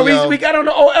got the No, video. we got on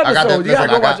the old I got episode. the, You gotta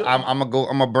listen, go watch it.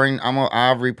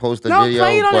 I'll repost the No, video.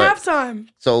 play it on but- halftime.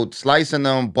 So slicing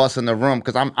them, busting the room,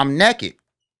 because I'm naked.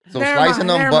 So Never slicing mind,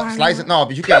 them, never mind. slicing no,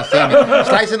 but you can't see me.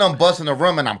 Slicing them, busting the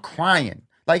room, and I'm crying.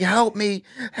 Like, help me,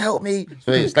 help me.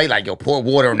 So they like, yo, pour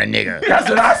water on the nigga. That's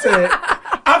what I said.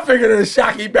 I figured it was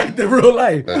Shocky back to real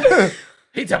life.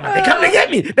 He talking about, they coming to get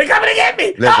me. They coming to get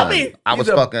me. Help me. I was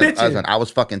He's a fucking, bitchin'. I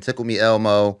was fucking Tickle Me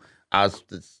Elmo. I was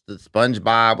the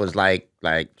SpongeBob was like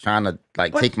trying to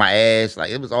take my ass.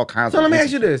 Like it was all kinds So of. let me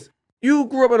ask you this. You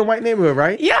grew up in a white neighborhood,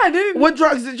 right? Yeah, I did. What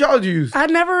drugs did y'all use?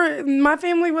 My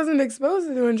family wasn't exposed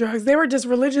to doing drugs. They were just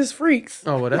religious freaks.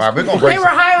 Oh, well, All that's right, we're gonna They bring were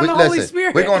high on the Holy listen,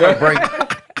 Spirit. We're gonna bring.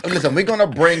 Listen, we're gonna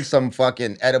bring some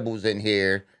fucking edibles in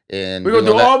here, and We're gonna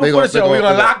do all before the show. We're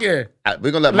gonna lock in.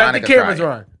 We're gonna let Let Monica the cameras try it.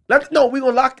 run. We're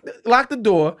gonna lock the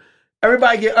door.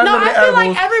 Everybody get No, unlimited I feel like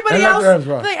edibles everybody and let else. the I rest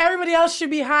feel rock. like everybody else should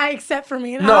be high except for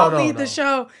me. And No, I'll no, lead no. the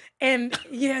show. And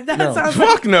yeah, that No. sounds like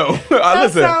Fuck no. that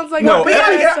Listen, sounds like no. a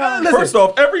bad song. listen. First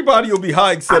off, everybody will be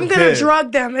high except I'm gonna Dev.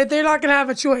 drug them if they're not gonna have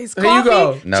a choice. There you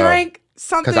go. Coffee, No. drink,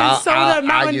 something, Because soda, I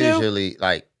Mountain Dew. usually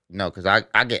like no, because I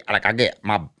get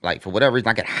my like for whatever reason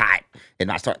I get hot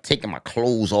and I start taking my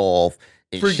clothes off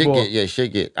and Freak shit ball.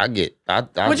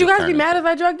 I Would you guys be mad if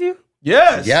I drugged you?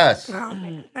 Yes. Yes. Oh,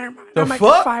 man, never mind. The I might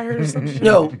fuck? get fired or some shit.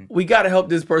 Yo, we gotta help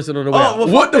this person on the way. Oh, out. well,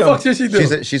 What fuck the them. fuck should she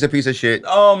do? She's a piece of shit.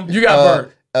 You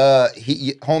got burnt.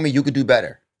 Homie, you could do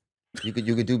better. You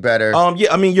could do better.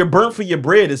 Yeah, I mean, you're burnt for your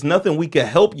bread. It's nothing we can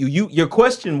help you. Your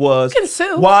question was, You can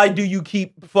sue. why do you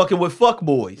keep fucking with fuck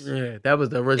boys? Yeah, that was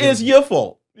the original. It's your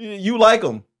fault. You like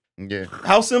them. Yeah.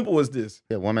 How simple is this?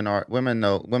 Yeah, women are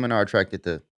attracted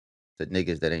to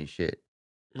niggas that ain't shit.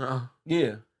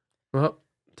 Yeah. Well,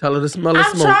 tell her to smell the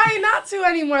I'm smoke. trying not to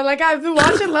anymore. Like I've been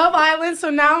watching Love Island, so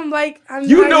now I'm like,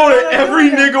 You know that every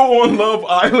nigga on Love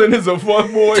Island is a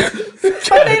fuck boy.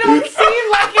 But they don't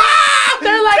seem like it.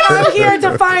 They're like, I'm here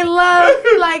to find love.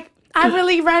 Like, I'm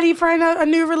really ready for a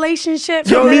new relationship.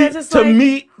 to And then meet it's just like,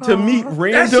 meet That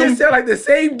random. shit sound like the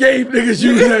same game niggas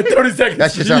use in 30 seconds.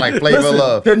 That shit sound like Flavor of Listen,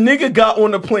 Love. the nigga got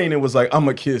on the plane and was like, I'm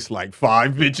gonna kiss like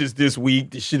 5 bitches this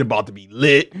week. This shit about to be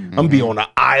lit. I'm gonna be on the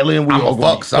island. We I'm all gonna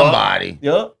gonna fuck somebody.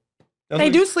 Yup. they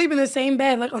do sleep in the same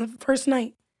bed, like on the first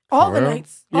night. All the real?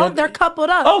 nights. They're coupled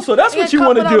up. Oh, so that's They what get you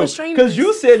want to coupled up do? with strangers. Because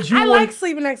you said you I want. like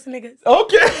sleeping next to niggas.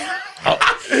 Okay.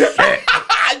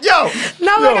 Yo.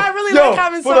 No, like I really like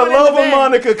having For the someone in love the of bed.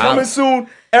 Monica coming soon.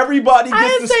 Everybody gets I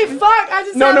didn't to say sleep. fuck. I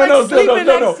just said like sleeping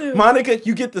next to. Monica,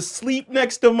 you get to sleep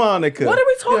next to Monica. What are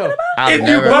we talking about? I've If you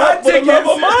never- buy For the tickets, love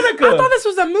of Monica. I thought this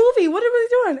was a movie. What are we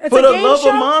doing? It's For a the game love of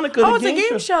show? Monica, Oh, the it's a game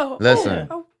game show. Listen.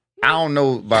 Oh. I don't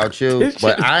know about you, This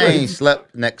but shit I crazy. ain't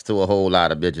slept next to a whole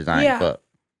lot of bitches I ain't Yeah. fucked.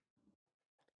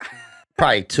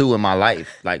 Probably 2 in my life,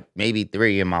 like maybe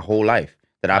 3 in my whole life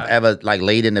that I've ever like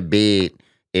laid in the bed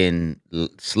and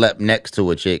slept next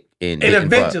to a chick and And didn't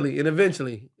fuck.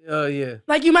 eventually. Yeah.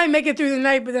 Like you might make it through the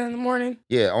night, but then in the morning.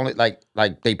 Yeah, only like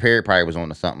they period probably was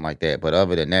on or something like that. But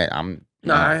other than that, I'm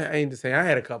No, I ain't the same. I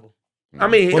had a couple. I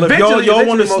mean, Well, if eventually, y'all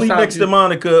want to most sleep times next you- to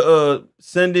Monica,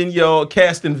 send in y'all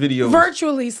casting videos.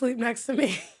 Virtually sleep next to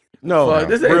me. No, Fuck,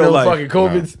 this ain't real no life. fucking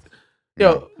COVID.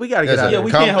 Yo, we gotta get Listen, out Yeah, of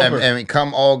we here. come, can't help her. and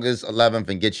come August 11th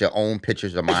and get your own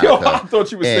pictures of Monica. Yo, I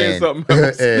thought you were saying something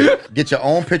else. and get your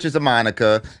own pictures of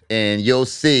Monica, and you'll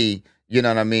see, you know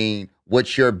what I mean,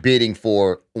 what you're bidding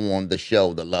for on the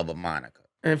show, The Love of Monica.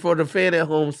 And for the fan at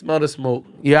home, smell the smoke.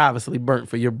 You're obviously burnt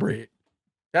for your bread.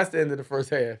 That's the end of the first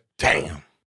half. Damn.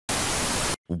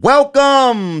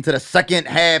 Welcome to the second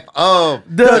half of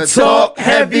The Talk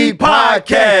Heavy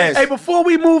Podcast. Hey, before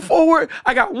we move forward,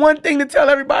 I got one thing to tell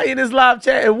everybody in this live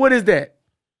chat, and what is that?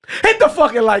 Hit the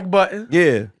fucking like button.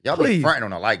 Yeah. Y'all be Please. fronting on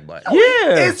the like button.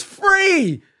 Yeah. It's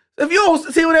free. If you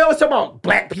don't see what they always talking about,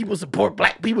 black people support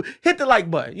black people, hit the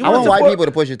like button. You I want wanna white support- people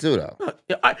to push it too, though.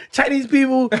 Chinese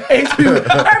people, Asian people,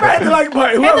 everybody hit the like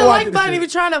button. Hit Whoever the watching like this button shit.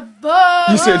 if you're trying to fuck.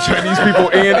 You said Chinese people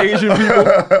and Asian people?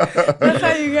 That's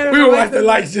how you get it. We would watch the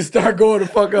lights just start going the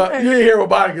fuck up. You didn't hear what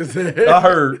Monica said. I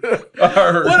heard.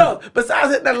 What else? Besides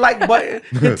hitting that like button,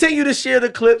 continue to share the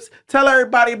clips. Tell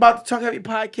everybody about the Talk Heavy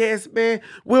podcast, man.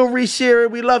 We'll reshare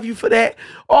it. We love you for that.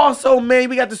 Also, man,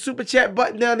 we got the super chat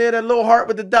button down there, that little heart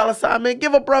with the dollar sign, man.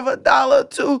 Give a brother $1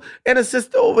 or $2 and a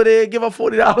sister over there. Give her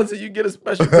 $40 and you get a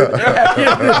special tip.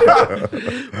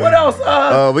 What else?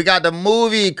 We got the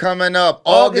movie coming up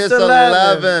August August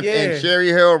 11th 11th, yeah. in Cherry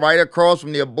Hill, right across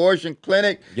from the abortion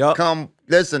clinic. Yup. Come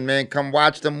listen, man. Come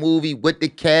watch the movie with the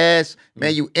cast.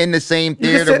 Man, you in the same can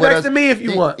theater sit with next us. to me if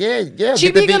you want. Yeah. GB get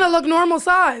to be- gonna look normal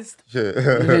sized Where's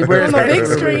on the that? big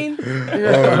screen.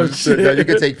 Oh, shit. Yeah, you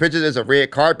can take pictures. There's a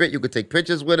red carpet. You can take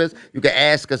pictures with us. You can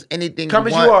ask us anything Come you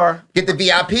as want. you are. Get the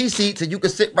VIP seats and you can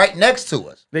sit right next to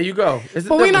us. There you go. It's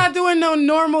But we're different. not doing no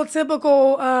normal,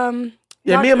 typical.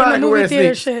 Yeah, me and in the Monica movie wearing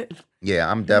theater sneaks. shit. Yeah,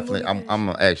 I'm definitely. I'm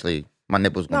actually. My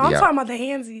nipples No, gonna I'm be out. talking about the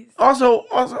handsies. Also,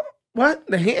 what?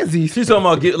 The handsies. She's talking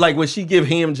about like when she give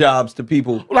ham jobs to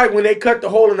people. Like when they cut the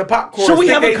hole in the popcorn. Should we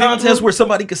stick have a they contest through? where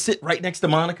somebody could sit right next to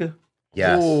Monica?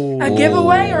 Yes. Ooh. A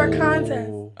giveaway or a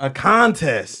contest? A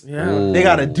contest. Yeah. They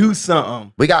gotta do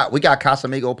something. We got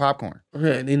Casamigo popcorn.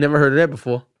 Yeah, they never heard of that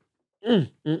before.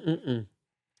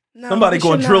 No, Somebody we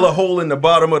gonna should drill not. a hole in the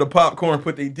bottom of the popcorn,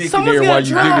 put their dick Someone's in there gonna while you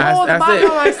drill dig a it. hole. That's bottom of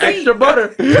my it. seat. Extra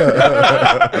butter.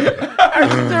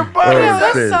 Extra butter. Yeah,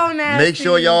 that's Listen, so nasty. Make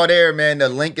sure y'all there, man. The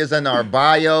link is in our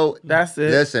bio. That's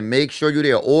it. Listen, make sure you're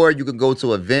there. Or you can go to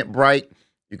Eventbrite.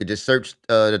 You can just search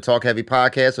the Talk Heavy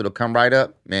podcast. It'll come right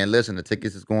up. Man, listen, the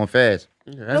tickets is going fast.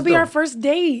 Yeah, It'll that's be our dope. first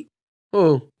date.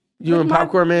 Ooh. You and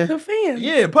Popcorn Man? The fan.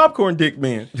 Yeah, popcorn dick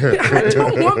man. I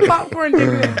don't want popcorn dick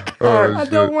man. I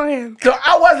don't want him. So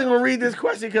I wasn't gonna read this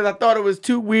question because I thought it was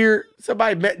too weird.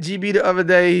 Somebody met GB the other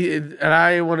day, and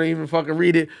I didn't want to even fucking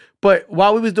read it. But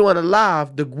while we was doing a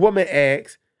live, the woman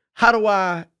asked, "How do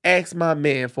I ask my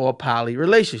man for a poly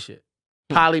relationship?"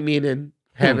 Poly meaning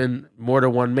having more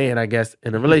than one man, I guess,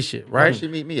 in a relationship, Where right? did she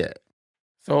meet me at?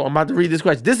 So I'm about to read this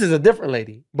question. This is a different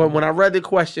lady, but when I read the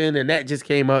question and that just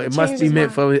came up, it must be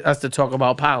meant for us to talk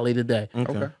about poly today.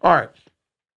 Okay. All right.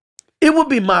 It would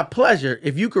be my pleasure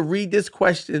if you could read this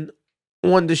question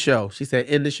on the show. She said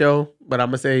in the show, but I'm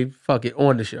gonna say fuck it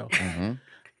on the show. Mm-hmm.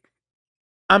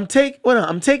 I'm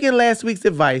taking last week's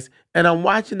advice and I'm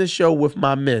watching the show with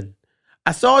my men.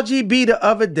 I saw GB the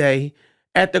other day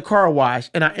at the car wash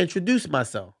and I introduced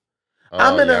myself. Oh,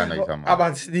 I'm in yeah, I know you're talking I'm about.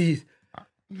 about to sneeze.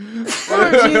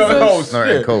 Lord Jesus.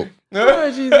 Snorting coke.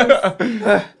 Lord Jesus.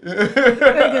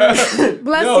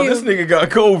 Bless Yo, you. this nigga got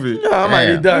COVID. No, I might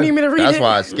be Damn. done. You need me to read That's it?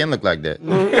 why his skin look like that.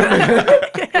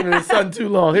 Been in the sun too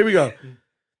long. Here we go.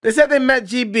 They said they met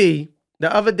GB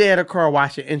the other day at a car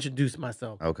wash and introduced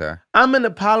myself. Okay. I'm in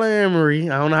a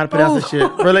polyamory. I don't know how to pronounce this shit.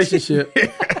 Relationship.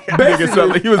 Nigga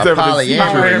sound like he was A having a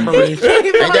polyamory. seizure.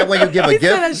 Ain't that when you give a He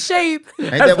said a gift? shape.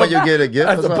 Ain't that when you get a gift?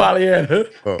 That's or a something?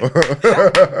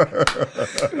 polyamory.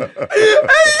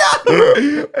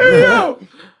 Hey, yo,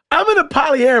 I'm in a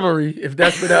polyamory, if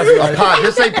that's what that's right.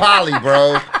 Just say poly,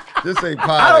 bro. Just say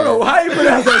poly. I don't know how you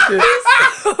pronounce that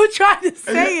shit. Who tried to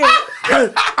say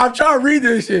it? I'm trying to read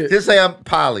this shit. Just say I'm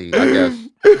poly, I guess.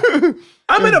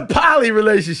 I'm in a poly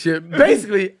relationship.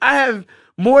 Basically, I have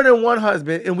more than one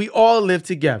husband, and we all live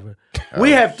together.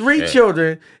 We have 3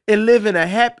 children and live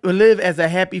as a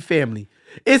happy family.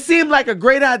 It seemed like a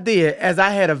great idea, as I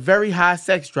had a very high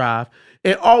sex drive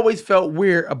and always felt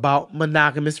weird about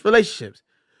monogamous relationships.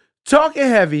 Talk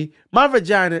heavy, my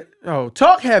vagina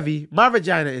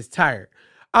is tired.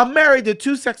 I'm married to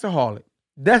 2 sexaholics.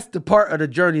 That's the part of the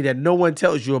journey that no one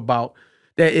tells you about.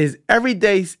 That is, every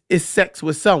day is sex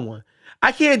with someone.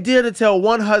 I can't dare to tell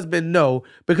one husband no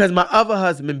because my other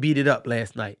husband beat it up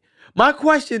last night. My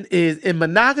question is, in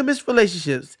monogamous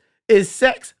relationships, is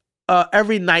sex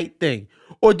every night thing?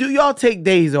 Or do y'all take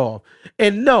days off?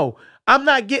 And no, I'm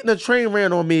not getting a train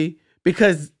ran on me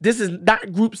because this is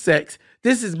not group sex.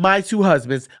 This is my 2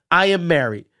 husbands. I am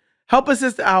married. Help a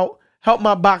sister out. Help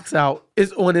my box out.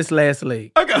 It's on its last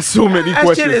leg. I got so many That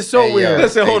questions. shit is so Hey, yo. weird.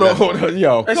 Listen, hold Hey, on.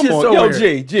 Yo, That come shit's on. so Yo,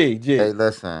 weird. G. Hey,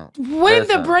 listen. Wouldn't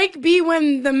the Listen. break be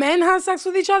when the men have sex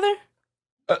with each other?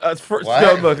 First, What?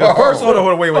 yo, look, first, hold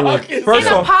on, wait. First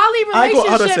In a off, poly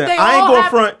relationship, they all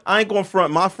have... I ain't going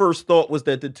front. My first thought was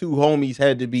that the 2 homies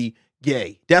had to be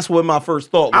gay. That's what my first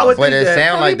thought was. I would But think it that-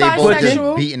 sound like they both just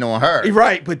bisexual. beating on her.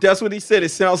 Right, but that's what he said. It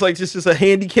sounds like just a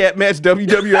handicap match,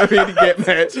 WWF handicap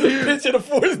match. Picture the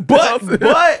force.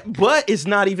 But it's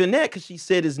not even that because she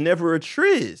said it's never a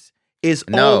triz. It's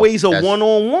No, always a that's-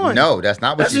 one-on-one. No, that's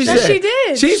not what That's she what said. She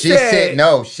did. She She said said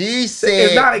no. She said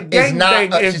it's not a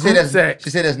gangbang in she said group it's- sex. She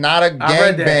said it's not a I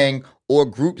read that. gangbang or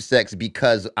group sex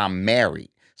because I'm married.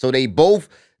 So they both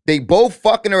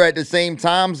fucking her at the same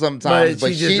time sometimes, But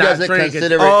but she just she not doesn't trained.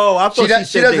 consider it. Oh, I thought she she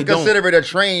said doesn't they don't. consider it a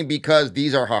train because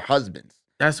these are her husbands.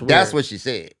 That's weird. That's what she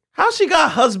said. How she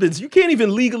got husbands? You can't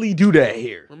even legally do that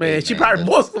here. Man, she man, probably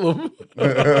Muslim.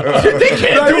 They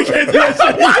can't do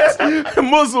that. What?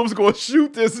 Muslims gonna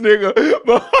shoot this nigga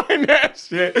behind that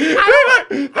shit.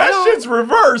 That shit's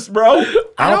reversed, bro.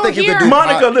 I don't think you hear- could do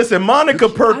Monica, listen. Monica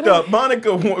perked up.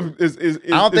 Monica is I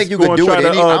don't think you could gonna do try it. to,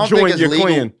 I don't think join it's your legal.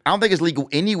 clan. I don't think it's legal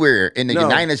anywhere in the No.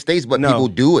 United States, but No. people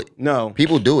do it. No,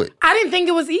 People do it. I didn't think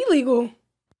it was illegal.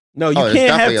 no, you Oh, it's can't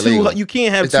have definitely two. illegal. You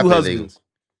can't have It's two definitely husbands. illegal.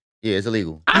 Yeah, it's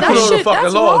illegal. I That don't know the shit, fucking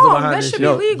that's laws wrong. behind That this should shit. be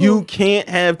Yo, illegal. you can't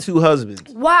have 2 husbands.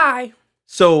 Why?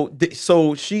 So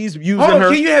she's using Hold on, her.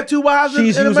 can you have 2 wives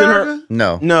She's in using her- America?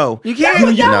 No. No, You That can't.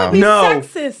 would be No.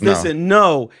 sexist. No. listen,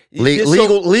 no. Legally,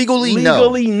 no.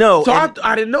 Legally, no. So and,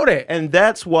 I didn't know that. and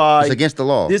that's why It's against the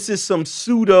law. this is some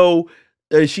pseudo.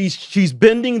 She's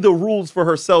bending the rules for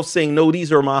herself, saying no,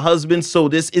 these are my husbands, so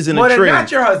this isn't Well, a they're trend. not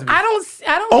your husband. I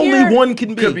don't Only hear, one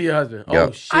can be. Could be your husband. Yep.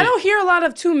 Oh shit. I don't hear a lot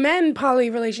of 2 men poly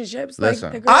relationships.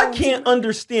 Listen. like the I girls. can't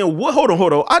understand what. Hold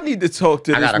on. I need to talk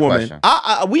to I this got a woman.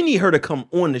 question. We need her to come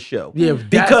on the show. Yeah,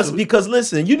 because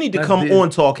listen, you need to That's come big. on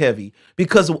Talk Heavy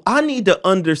because I need to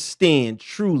understand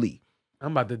truly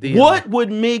I'm about to DM. what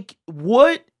would make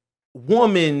what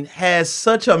woman has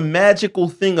such a magical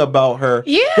thing about her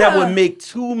Yeah. that would make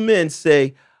 2 men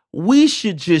say we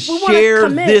should just We wanna share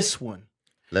commit. this one.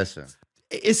 Listen,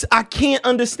 I can't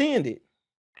understand it.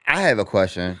 I have a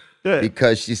question Good.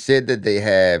 because she said that they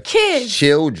have Kids.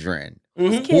 children.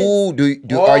 Kids.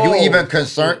 Who are you even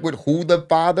concerned with who the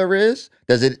father is?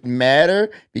 Does it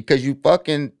matter? Because you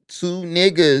fucking two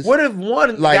niggas. What if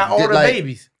one got all the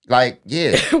babies? Like,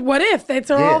 yeah. What if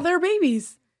that's all their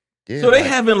babies? Yeah, so they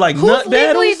having like Who's nut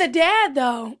battles? legally the dad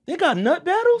though? They got nut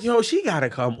battles? Yo, she gotta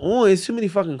come on. It's too many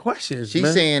fucking questions. She's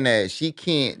man. saying that she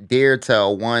can't dare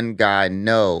tell one guy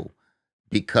no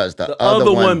because the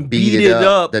other one beat it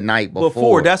up the night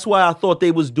before. That's why I thought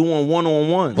they was doing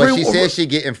one-on-one. But she said she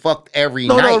getting fucked every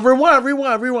night. No,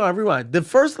 rewind. The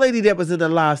first lady that was in the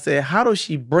live said, how does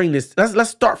she bring this? Let's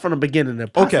start from the beginning.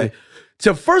 Okay.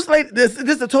 So first lady, this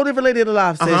is a totally different lady in the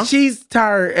live said she's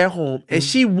tired at home and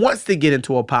she wants to get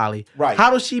into a poly. Right. How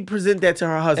does she present that to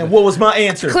her husband? And what was my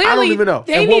answer? Clearly, I don't even know.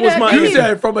 And what was my You answer?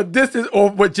 said from a distance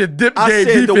or with your dip I game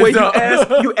said the way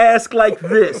defense up. you ask like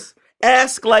this.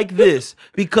 Ask like this.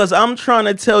 Because I'm trying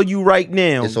to tell you right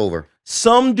now. It's over.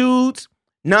 Some dudes,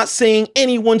 not saying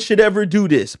anyone should ever do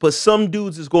this, but some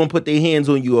dudes is going to put their hands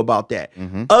on you about that.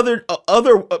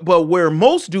 But where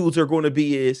most dudes are going to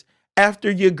be is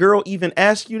after your girl even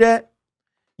asks you that,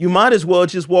 you might as well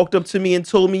just walked up to me and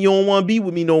told me you don't want to be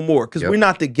with me no more because we're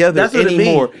not together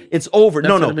anymore. It's over.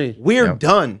 That's No, we're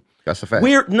done. That's a fact.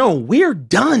 We're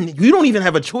done. You don't even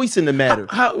have a choice in the matter.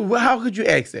 How could you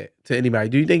ask that to anybody?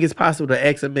 Do you think it's possible to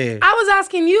ask a man? I was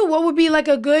asking you what would be like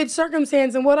a good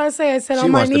circumstance, and what I said She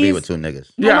on my wants knees. to be with two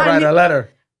niggas. Yeah, write a letter.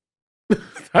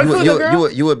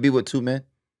 You would be with two men?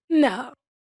 No.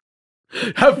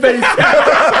 Her face.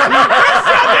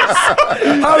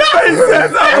 Her face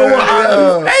says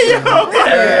otherwise.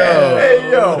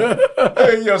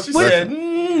 Hey yo. She said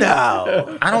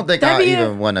no. I don't think I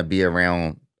even want to be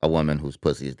around a woman whose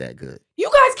pussy is that good. You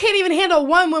guys can't even handle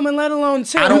one woman, let alone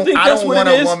two. I don't want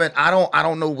a is? woman. I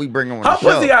don't know what we bring on Her the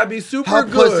show. pussy gotta be super Her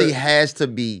good. pussy has to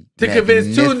be to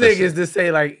convince two magnificent. niggas to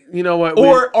say like, you know what?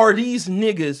 Or are these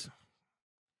niggas?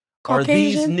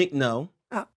 Caucasian? No.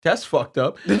 Oh. That's fucked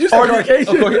up. Did you say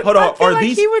Caucasian? Hold on. I feel like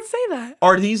he would say that.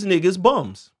 Are these niggas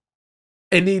bums?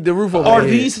 and need the roof over Are their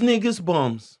head. these niggas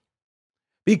bums?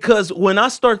 Because when I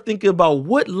start thinking about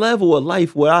what level of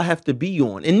life would I have to be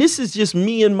on, and this is just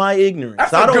me and my ignorance.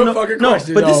 That's I a don't good know. fucking No,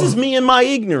 question, but this yo. is me and my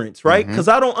ignorance, right? Because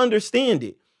I don't understand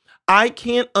it. I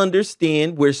can't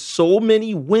understand where so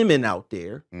many women out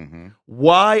there,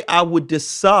 why I would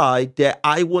decide that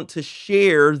I want to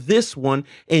share this one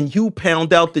and you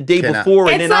pound out the day before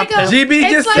and It's then like I a- pound. GB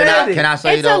it's just like said a- it. Can I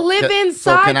say It's a though? live-in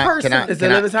So side can I- person. Can I, It's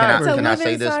can a I, live-in side can I, person. can I It's a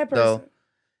say live-in this side though? person.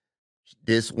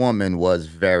 This woman was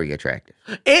very attractive.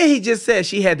 And he just said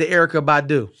she had the Erykah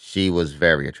Badu. She was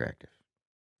very attractive.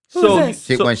 Who's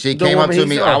this? When she the came up woman to he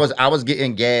me, saw. I was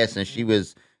getting gas, and she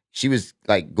was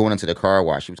like going into the car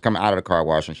wash. She was coming out of the car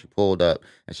wash, and she pulled up,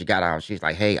 and she got out. And she's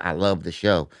like, "Hey, I love the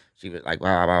show." She was like,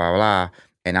 "Blah blah blah blah,"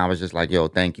 and I was just like, "Yo,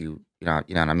 thank you." You know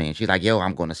what I mean? She's like, "Yo,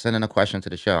 I'm going to send in a question to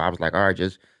the show." I was like, "All right,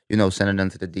 just send it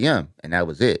into the DM," and that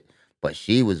was it. But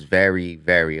she was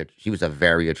she was a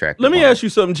very attractive. Let me woman. ask you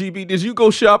something, GB. Did you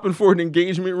go shopping for an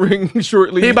engagement ring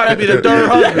shortly? He about to be the third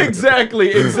husband. Yeah,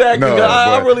 exactly. No,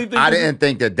 I but really think I didn't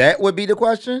think that would be the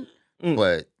question. Mm.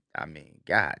 But I mean,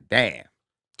 god damn,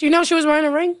 Do you know she was wearing a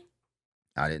ring?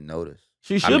 I didn't notice.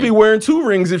 she should be wearing 2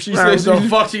 rings if she Right, says so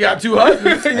fuck, she got 2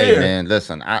 husbands. Hey man,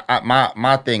 listen.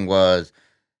 My thing was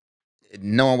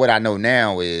knowing what I know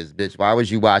now is, bitch. Why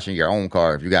was you watching your own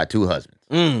car if you got 2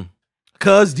 husbands?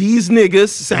 Cause these niggas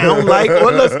sound like.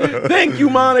 Thank you,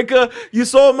 Monica. You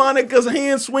saw Monica's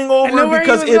hand swing know over where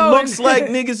because he it was going. looks like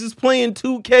niggas is playing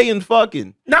 2K and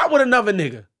fucking. Not with another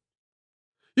nigga.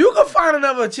 You can find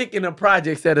another chick in the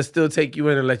projects that'll still take you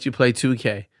in and let you play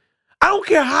 2K. I don't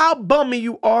care how bummy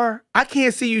you are. I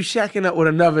can't see you shacking up with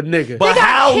another nigga. But got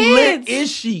how lit kids.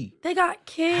 is she? They got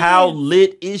kids. How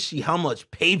lit is she? How much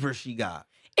paper she got?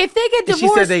 If they get And she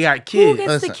divorced, said they got who kids. gets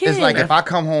Listen, the kids? it's like if I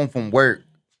come home from work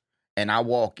and I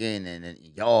walk in and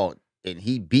y'all and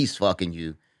he beast fucking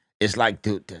you, it's like,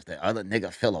 dude, does the other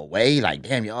nigga feel away? Like,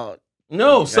 damn, y'all.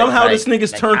 No, somehow like- this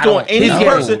nigga's like, turned I don't on any know.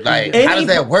 person. Like, any how does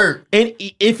that work? And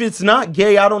if it's not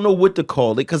gay, I don't know what to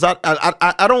call it because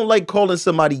I don't like calling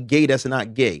somebody gay that's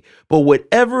not gay. But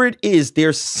whatever it is,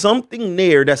 there's something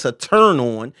there that's a turn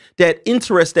on that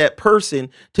interests that person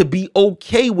to be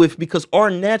okay with because our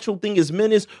natural thing as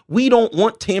men is we don't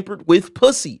want tampered with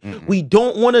pussy. We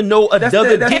don't want to know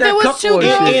another that's dick. If it was couple two of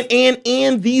girls- shit.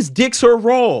 And these dicks are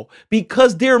raw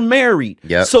because they're married.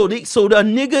 Yep. So the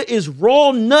nigga is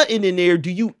raw nutting in there.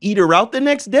 Do you eat her out the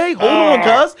next day? Hold on,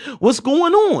 cuz. What's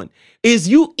going on? Is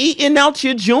you eating out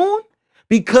your joint?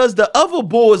 Because the other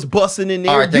boy is busting in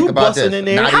there. All right, think You about busting this. in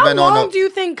there. Not How even on long the- do you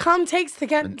think cum takes to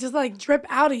get just like drip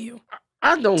out of you?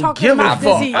 I don't talking give a about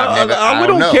fuck. disease. We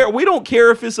don't care. We don't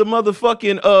care if it's a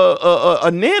motherfucking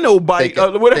a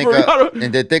nanobite whatever.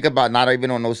 And then think about not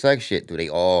even on no sex shit. Do they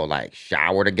all like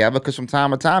shower together? Because from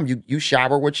time to time you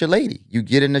shower with your lady. You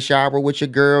get in the shower with your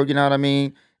girl. You know what I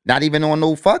mean? Not even on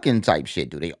no fucking type shit.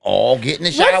 Do they all get in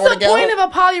the shower What's the together? point of a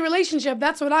poly relationship?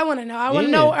 That's what I want to know. I want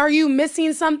to know, are you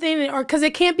missing something? Or because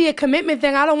it can't be a commitment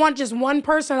thing. I don't want just one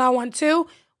person. I want two.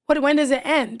 When does it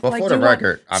end? Well, like, for the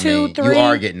record, I mean, 3?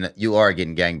 you are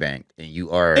getting gangbanged, and you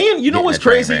are. And you know what's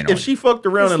crazy? If she fucked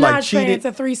around It's and not like straight, cheated, it's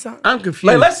a threesome. I'm confused.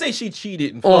 like let's say she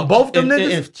cheated and On fucked, both them and,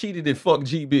 niggas? and cheated and fucked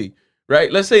GB, right?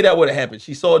 Let's say that would have happened.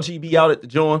 She saw GB out at the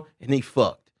joint and they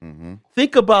fucked.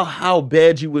 Think about how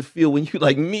bad you would feel when you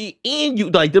like me and you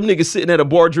like them niggas sitting at a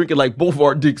bar drinking like both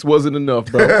our dicks wasn't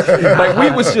enough, bro. Like we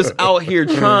was just out here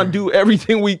trying to do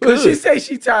everything we could. But she say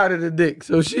she tired of the dick,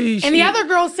 so she. And the other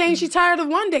girl's saying she's tired of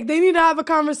one dick. They need to have a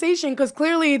conversation because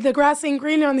clearly the grass ain't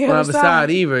greener on the other side.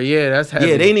 either. Yeah, that's heavy.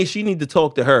 Yeah, she need to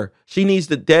talk to her. She needs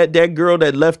to that girl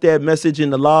that left that message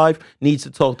in the live needs to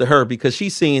talk to her because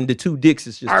she's saying the two dicks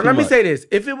is just. All right, too let me much. say this: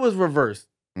 if it was reversed,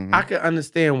 I could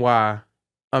understand why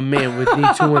a man would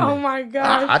need two women. Oh my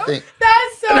God. I think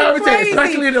That's so Let me tell you, crazy.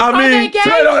 especially the- Are they gay?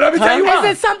 let me tell you why.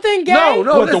 Is it something gay? No,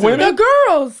 What, the listen. women? The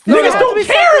girls. Niggas There has to don't be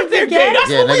care if something they're gay. That's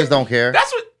yeah, what niggas don't care.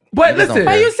 That's what. But Niggas listen, don't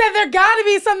But care. you said there got to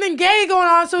be something gay going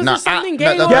on. So is Nah, there something I-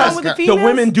 gay no, going yes, on with the the females? The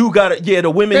women do gotta. Yeah, the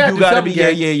women They have do to gotta be.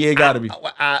 something Yeah, gay. gotta be.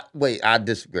 I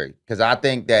disagree because I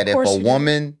think that if course a you do.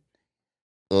 woman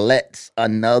lets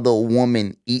another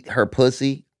woman eat her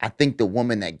pussy, I think the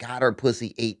woman that got her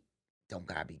pussy ate don't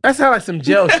gotta be. that sounds like some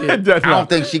jail shit. That's I don't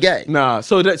think she gay. Nah,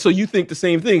 so you think the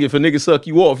same thing? If a nigga suck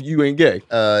you off, you ain't gay.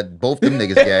 Both them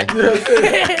niggas gay.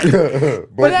 Both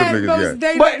But them niggas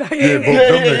gay.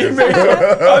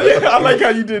 I like how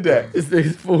you did that. This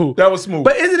nigga's fool. That was smooth.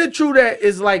 But isn't it true that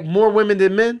it's like more women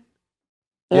than men?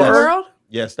 The On Earth? world?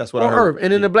 yes, that's what I On heard. Earth.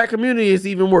 And in the black community, it's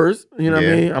even worse. You know what I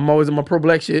Yeah. mean? I'm always in my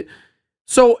pro-black shit.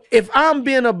 So if I'm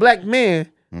being a black man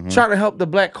trying to help the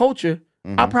black culture,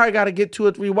 I probably got to get 2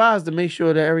 or 3 wives to make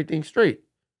sure that everything's straight.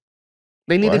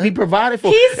 They need to be provided for.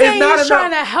 He's saying not he's trying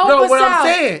to help no, us what out. I'm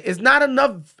saying, it's not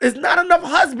enough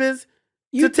husbands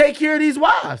to take care of these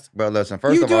wives. But listen,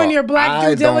 first You of all, doing your black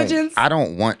due diligence? I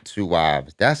don't want 2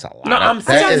 wives. That's a lot. No, I'm that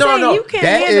saying is- no. You can't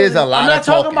that handle is it. a lot I'm not of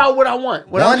talking talking. about what I want.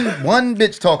 What I'm- One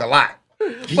bitch talk a lot.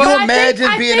 Can But you I imagine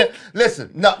think- being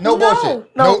listen, no bullshit.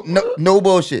 No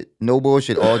bullshit. No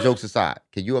bullshit. All jokes aside.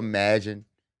 Can you imagine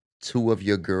 2 of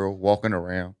your girl walking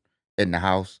around in the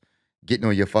house getting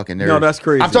on your fucking nerves? No, that's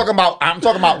crazy. I'm talking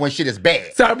about when shit is bad. I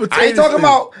ain't Simultaneously. talking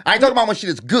about when shit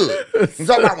is good. I'm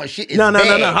talking about when shit is No.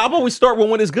 bad. How about we start with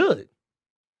when it's good?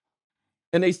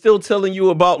 And they still telling you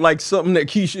about like something that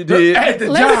Keisha did. At the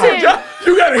Listen. job.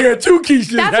 You got to hear 2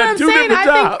 Keishas That's what at I'm 2 saying. different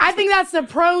jobs. I think that's the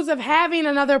pros of having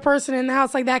another person in the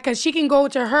house like that because she can go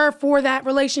to her for that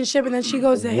relationship and then she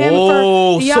goes to him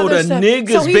Whoa, for the so other the stuff. niggas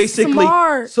So he's basically,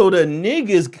 smart. so the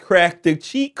niggas cracked the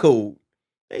cheat code.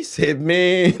 They said,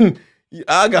 man,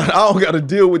 I don't got to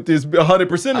deal with this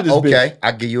 100% of this bitch. Okay,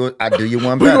 I do you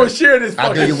one We're better. going to share this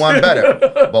I do fucking you one shit.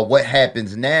 better. But what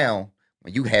happens now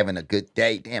when you having a good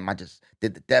day? Damn, I just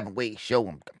did the Devinwade show.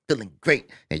 I'm feeling great.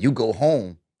 And you go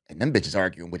home and them bitches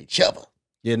arguing with each other.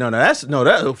 Yeah,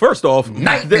 that first off,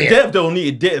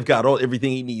 Nightmare. Dev got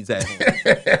everything he needs at home.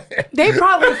 They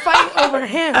probably fight over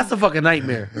him. That's a fucking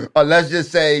nightmare. Or let's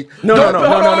just say, No.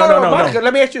 Monica,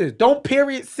 let me ask you this. Don't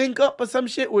periods sync up or some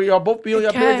shit where y'all both be on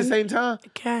your period at the same time?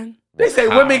 It can. They say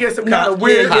women get some kind of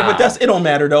weird. Yeah, but it don't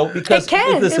matter though because It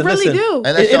can. listen, it really listen. do.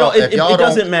 unless It y'all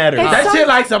doesn't matter. It's That some- shit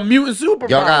like some mutant superpowers.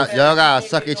 y'all gotta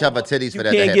suck each other titties for You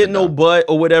that. to can't happen, get no though. butt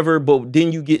or whatever, but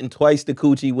then you getting twice the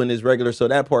coochie when it's regular, so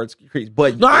that part's crazy.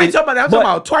 But No, I ain't talking about that. I'm talking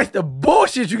about twice the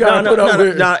bullshit you gotta No, put up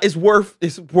with.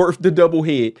 it's worth the double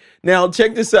head. Now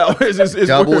check this out. It's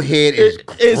Double worth- head is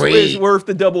it's great. worth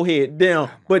the double head.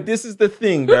 Now, but this is the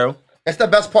thing, bro. That's the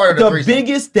best part of the The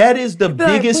threesome.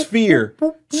 biggest fear.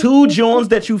 2 Jones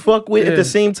that you fuck with at Yeah. the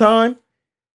same time,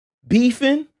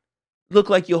 beefing, look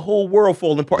like your whole world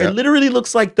falling apart. Yep. It literally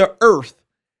looks like the earth,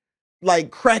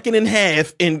 like cracking in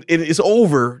half, and it's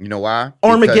over. You know why?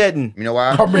 Armageddon. Because, you know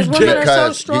why? Because women are so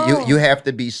Because strong. you have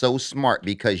to be so smart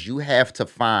because you have to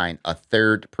find a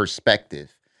third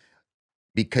perspective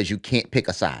because you can't pick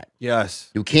a side. Yes.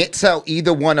 You can't tell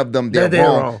either one of them they're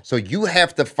wrong. So you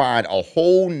have to find a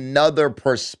whole nother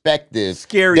perspective.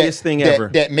 Scariest thing ever.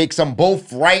 That makes them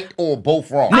both right or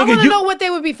both wrong. I Nigga, want to you- know what they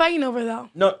would be fighting over though.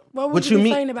 No, What would what you you be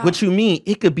mean? fighting about? What you mean?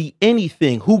 It could be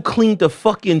anything. Who cleaned the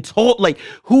fucking toilet? Like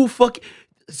who fuck?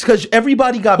 Because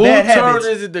everybody got Who bad turn habits.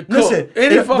 is it to cook? Listen,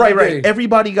 Any fucking right. thing.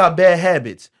 Everybody got bad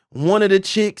habits. One of the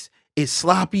chicks is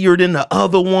sloppier than the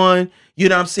other one. You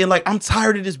know what I'm saying? Like, I'm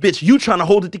tired of this bitch. You trying to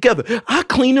hold it together. I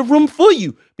clean the room for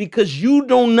you because you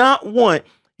do not want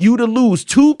you to lose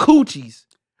 2 coochies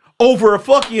over a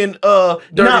fucking not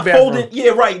folding.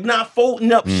 Yeah, right. Not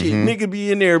folding up shit. Nigga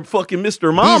be in there fucking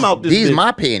Mr. Mom out this These bitch.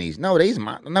 my panties. No,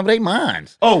 they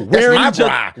mines. Oh,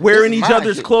 wearing each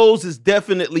other's shit. clothes is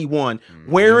definitely one.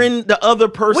 Wearing the other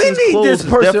person's We need clothes this is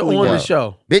person definitely on one. the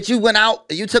show. Bitch, you went out.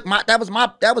 You took that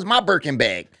was my Birkin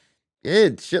bag. Yeah,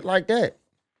 shit like that.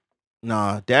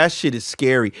 Nah, that shit is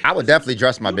scary. I would definitely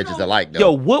dress my bitches alike though.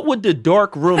 Yo, what would the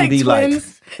dark room Like be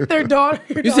twins. Their daughter.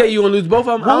 You say you gonna lose both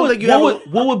of them? I don't think you ever.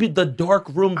 What would be the dark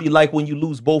room be like when you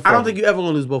lose both? I don't of think them? you ever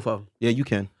gonna lose both of them. Yeah, you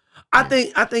can. I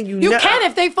think you. You can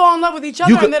if they fall in love with each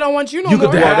other and they don't want you no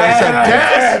more.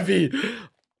 Heavy.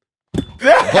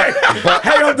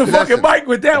 Hang up the fucking mic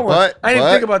with that one. I didn't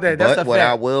think about that. That's a what fact.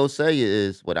 I will say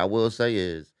is,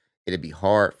 it'd be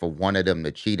hard for one of them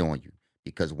to cheat on you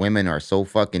because women are so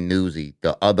fucking newsy.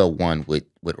 The other one would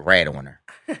rat on her.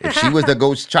 If she was to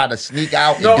go try to sneak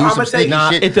out and do some sneaky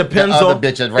shit, it depends the other on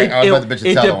bitches,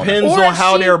 it depends Or on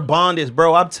how she- their bond is,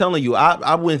 bro. I'm telling you,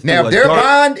 I went through Now, a if their dark-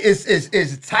 bond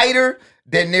is tighter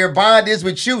than their bond is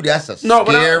with you, that's a No,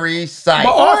 but scary sight.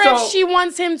 but Or also- if she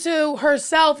wants him to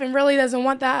herself and really doesn't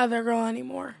want that other girl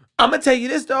anymore. I'm gonna tell you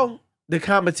this though. The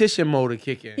competition mode will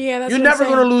kick in. Yeah, that's You're what I'm never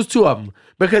saying. gonna lose 2 of them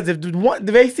because if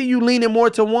they see you leaning more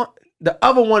to one, the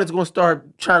other one is gonna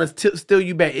start trying to steal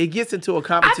you back. It gets into a I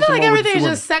competition. feel like mode with everything is the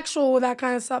 2 just sexual with that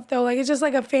kind of stuff though. Like it's just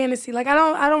like a fantasy. Like I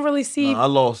don't really see I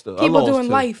lost it. people doing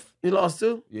life. women. You lost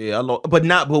 2. Yeah, I lost, but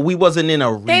we wasn't in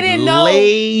a They didn't know.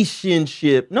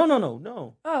 relationship.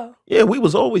 No. Oh. Yeah, we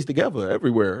was always together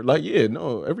everywhere. Like, yeah,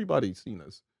 no, everybody seen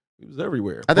us. We was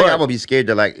everywhere. I think I But- would be scared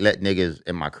to like let niggas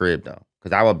in my crib though,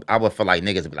 because I would feel like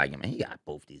niggas would be like, man, he got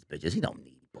both these bitches. He don't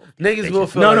need both. These Niggas bitches. will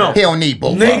feel No, like no. that. He don't need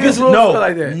both. Niggas of them. will no, feel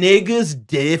like that. niggas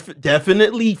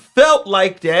definitely felt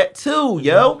like that too,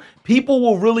 yo. People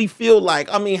will really feel like,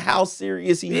 I mean, how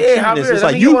serious he Yeah, how this? serious? It's Let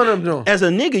like me get you, one of them doing. as a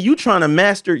nigga, you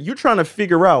trying to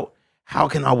figure out how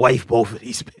can I wife both of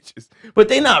these bitches? But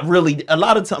they not really. A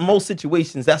lot of time, most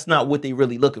situations, that's not what they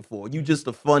really looking for. You just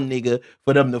a fun nigga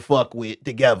for them to fuck with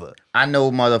together. I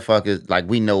know motherfuckers, like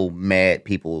we know mad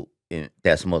people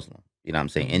that's Muslim. You know what I'm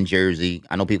saying? In Jersey,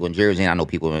 I know people in Jersey, and I know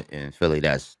people in Philly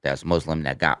that's Muslim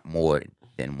that got more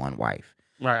than one wife.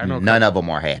 Right, I know. None of them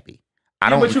are happy. I Yeah,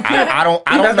 don't. but you can't- I don't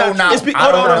That's know not now. true. It's be-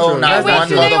 I don't hold on, know hold on. not Wait, one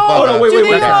do they all- motherfucker. Hold on, wait, do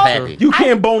they that's all- happy. You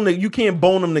can't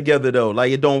bone them together though.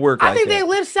 Like it don't work. I like think that. they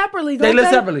live separately. They Don't live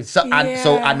separately. So I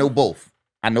Yeah. know both.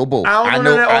 I know both. I don't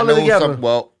know that all live together.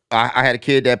 Well, I had a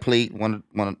kid that played one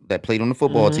that played on the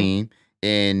football team,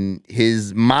 and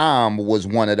his mom was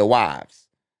one of the wives,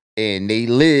 and they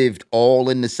lived all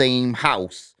in the same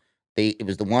house. It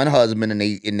was the one husband,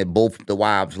 and both the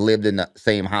wives lived in the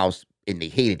same house, and they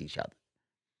hated each other.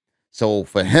 So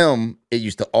for him, it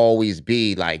used to always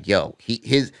be like, yo,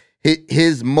 his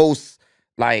most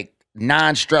like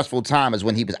non-stressful time is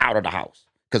when he was out of the house,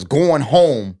 because going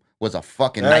home was a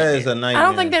fucking That nightmare. is a nightmare. I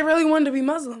don't think they really wanted to be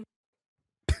Muslim.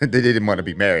 They didn't want to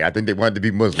be married. I think they wanted to be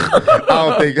Muslim.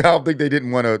 I don't think they didn't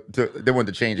want to. They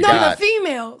wanted to change No, God. the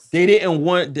females. They didn't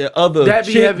want the other That'd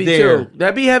be chick heavy there. too.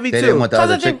 That'd be heavy They too. didn't want the Cause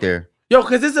other if they- chick there. Yo,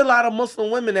 because there's a lot of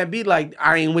Muslim women that be like,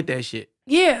 I ain't with that shit.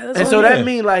 Yeah. That's And what so I'm that saying.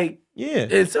 mean like, Yeah.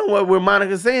 it's somewhat where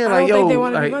Monica's saying, I like, don't yo, think they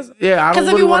want to like, be Muslim. yeah, I don't Because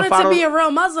if really you want wanted to to be a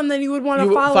real Muslim, then you would want to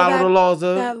you follow follow the laws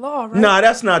of. that law, right? Nah,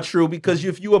 that's not true, because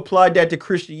if you applied that to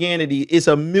Christianity, it's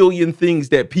a million things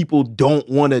that people don't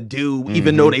want to do,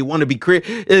 even though they want to be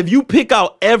Christian. If you pick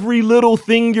out every little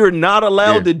thing you're not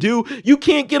allowed to do, you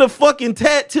can't get a fucking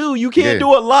tattoo. You can't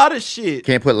do a lot of shit.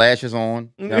 Can't put lashes on.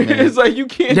 You know what I mean? It's like you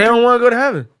can't. They don't want to go to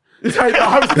heaven. It's like,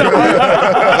 I'm sorry.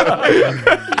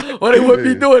 Or they wouldn't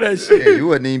be doing that shit. Yeah, you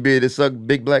wouldn't even be able to suck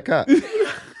big black cock.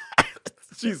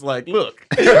 She's like, look.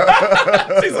 She's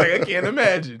like, I can't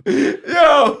imagine.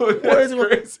 Yo, that's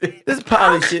crazy. This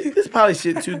poly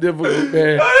shit too difficult,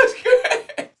 man. That's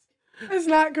crazy. It's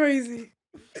not crazy.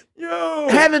 Yo.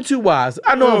 Having 2 wives.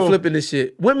 I know I'm flipping this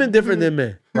shit. Women different than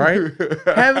men, right?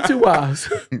 Having 2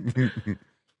 wives.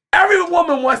 Every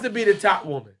woman wants to be the top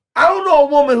woman. I don't know a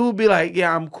woman who'd be like,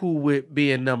 yeah, I'm cool with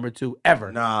being number 2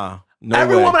 ever. Nah. No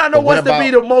Every way. woman I know But what wants to be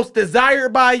about- the most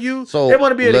desired by you. So, They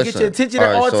want to be able to get listen, your attention all at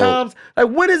right, all so- times. Like,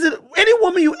 what is it? Any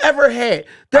woman you ever had,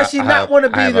 does she not want to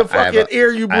be the fucking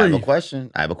air you I have a breathe?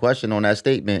 question. I have a question on that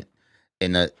statement.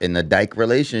 In the dyke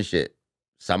relationship,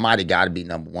 somebody got to be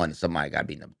number 1 and somebody got to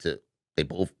be number 2. They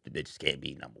both the bitches can't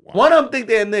be number 1. One of them think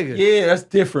they're a nigga. Yeah, that's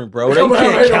different, bro. They Come on,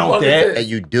 can't right, count fuck that. it. And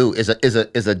you do. Is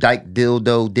a dyke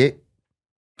dildo dick?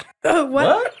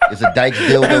 What? Is a dyke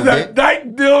dildo That's a dick? dyke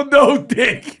dildo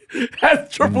dick.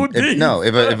 That's triple D.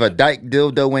 If a dyke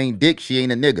dildo ain't dick, she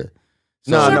ain't a nigga.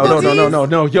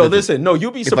 No. Yo, listen. No,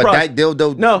 you'll be surprised. If a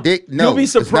dildo no, dick, no, you'll be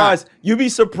surprised. You'll be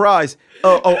surprised.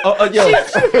 Yo. Can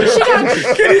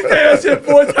you say that shit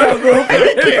 4 times, bro? You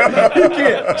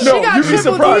can't. No, you'll be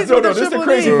surprised. No, this is the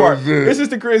crazy part. Oh, This is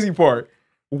the crazy part.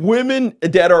 Women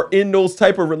that are in those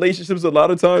type of relationships, a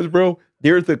lot of times, bro,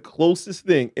 they're the closest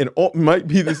thing, and all might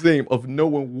be the same of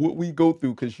knowing what we go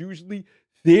through, because usually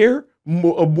they're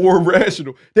more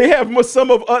rational. They have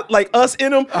some of us, like us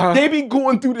in them. They be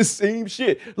going through the same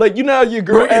shit. Like, you know how your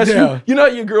girl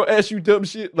asks you dumb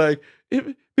shit, like,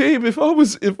 babe, if I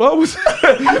was if I was a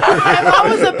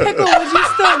pickle, would you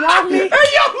still want me? Hey,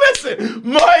 yo, listen,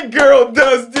 my girl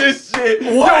does this shit.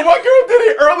 What? Yo, my girl did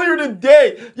it earlier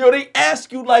today. Yo, they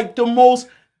ask you like the most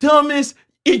dumbest.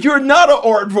 You're not an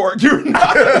aardvark. You're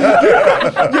not.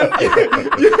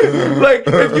 Like,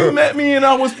 if you met me and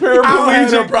I was paraplegic, I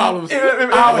have no problems. If I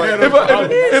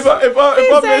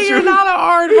met you, you're not an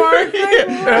aardvark.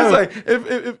 It's like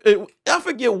if I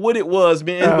forget what it was,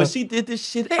 man, but she did this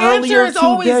shit the earlier answer is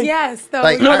always yes, though.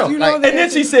 Like, No. You know And then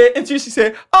she said,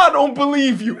 I don't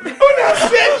believe you. And I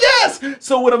said yes.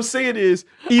 So what I'm saying is,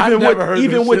 even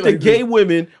with the gay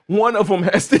women, one of them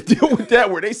has to deal with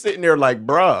that, where they sitting there like,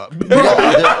 bruh.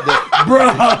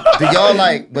 Do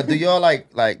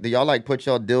y'all like put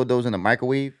y'all dildos in the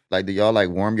microwave? Like, do y'all like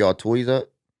warm y'all toys up?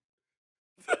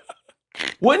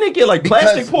 Wouldn't it get like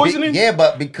plastic poisoning? Yeah,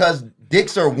 but because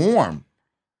dicks are warm.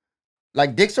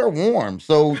 Like, dicks are warm.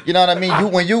 So, you know what I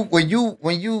mean? When you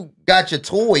got your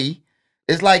toy,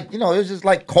 it's like, it's just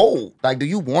like cold. Like, do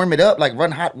you warm it up? Like,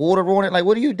 run hot water on it? Like,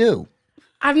 what do you do?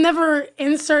 I've never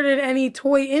inserted any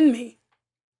toy in me.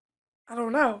 I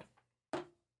don't know.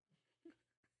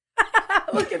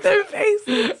 Look at their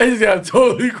faces. I just got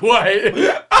totally quiet.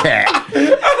 Cat.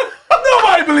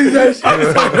 Nobody believes that shit. I'm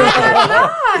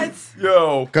not.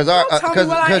 Yo. Because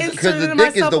the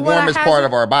dick is the warmest part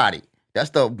of our body. That's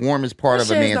the warmest part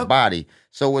of a man's body.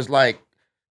 So it's like,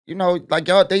 like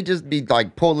y'all, they just be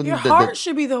like pulling your heart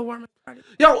should be the warmest part.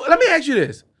 Yo, let me ask you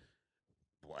this.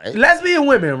 What? Lesbian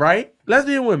women, right?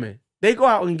 Lesbian women, they go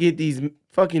out and get these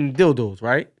fucking dildos,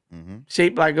 right? Mm-hmm.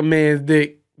 Shaped like a man's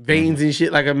dick, veins and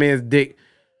shit like a man's dick.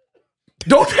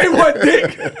 Don't they want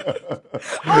dick?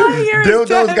 All I hear is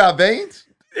Dildos got veins?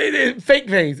 They fake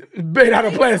veins made out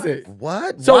of plastic.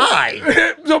 What? So, Why?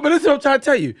 But this is what I'm trying to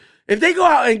tell you. If they go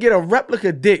out and get a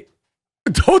replica dick,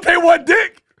 don't they want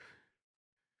dick?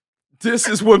 This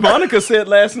is what Monica said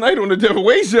last night on the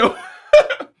Devinwade show.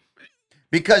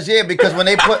 Because when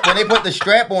they put the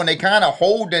strap on, they kind of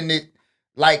holding it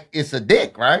like it's a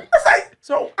dick, right?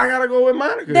 So I gotta go with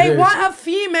Monica. They want a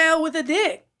female with a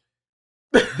dick.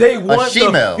 They want the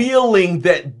she-male. feeling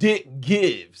that dick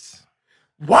gives.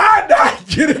 Why not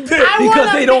get a dick?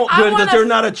 Because they're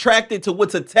not attracted to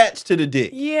what's attached to the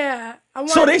dick. Yeah.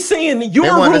 So they saying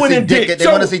you're wanna see ruining dick. They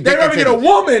want to see dick. They want to get a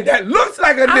woman that looks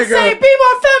like a nigga. I'm saying people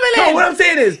are feminine. No, what I'm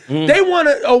saying is they want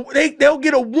to. They'll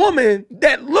get a woman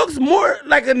that looks more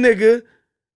like a nigga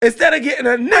instead of getting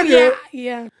a nigga.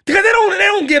 Yeah. Because they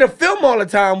don't get a film all the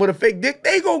time with a fake dick.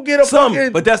 They go get a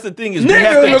fucking. But that's the thing is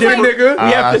nigga, we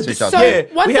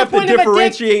have to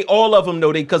differentiate all of them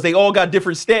though, because they all got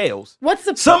different styles.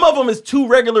 Some of them is two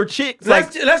regular chicks.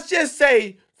 Let's just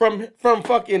say from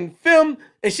fucking film,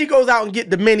 and she goes out and get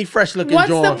the mini fresh looking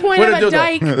joint. What's the point of a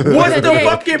dyke? What's the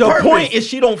fucking purpose? The point is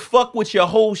she don't fuck with your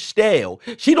whole style.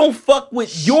 She don't fuck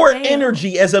with your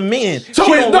energy as a man. So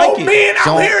she there's no men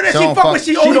out here that she fuck with.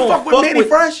 She only fuck with mini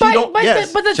fresh. But the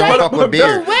dyke,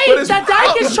 the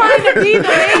dyke is trying to be the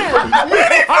man.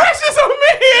 Mini fresh is a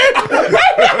man.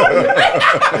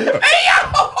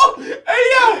 Hey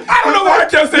yo, I don't know why I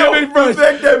just said mini fresh. The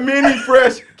fact that mini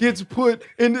fresh gets put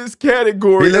in this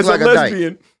category He looks as like a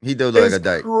lesbian. He does look like a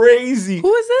dyke. Crazy.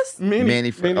 Who is this?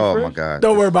 Manny Fresh. Oh my God.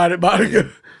 Don't worry about it,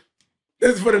 Monica.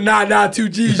 This is for the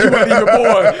 992Gs. You weren't even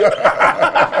born.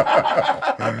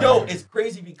 Yo, it's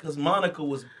crazy because Monica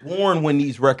was born when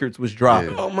these records was dropping.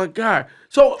 Yeah. Oh my God.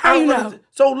 So How you know?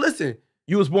 So listen.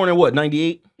 You was born in what,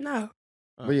 98? No.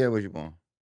 What year was you born?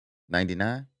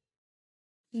 99?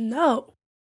 No.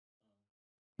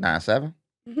 97?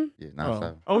 Mm-hmm. Yeah,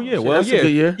 97. Oh yeah, Shit, well that's a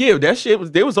good year. Yeah, that shit was.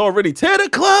 They was already tear the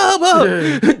club up,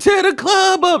 tear the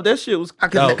club up. That shit was.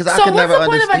 Because I So could what's never the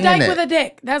point of a understand dyke that. with a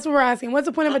dick? That's what we're asking. What's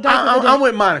the point of a dyke with a dick? I'm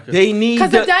with Monica. They need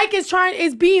Because the dyke is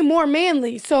being more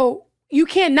manly, so you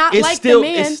can't not like the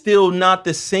man. It's still not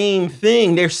the same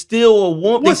thing. They're still a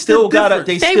woman. What's They still the got a.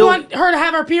 difference? They want her to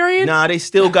have her period? Nah, they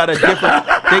still got a different.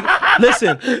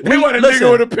 Listen, They want a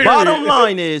nigga with a period. Bottom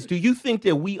line is, do you think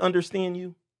that we understand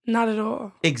you? Not at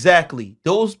all. Exactly.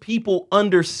 Those people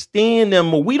understand them,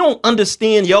 but we don't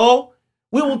understand y'all.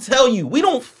 We will tell you. We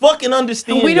don't fucking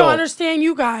understand. And we don't y'all. understand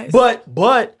you guys. But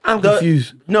I'm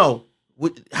confused. No,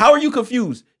 how are you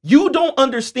confused? You don't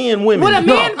understand women. What a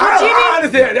man, I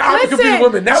understand. I'm Listen. confused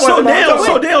women. That So wasn't my now, thought.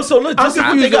 look, I'm this is what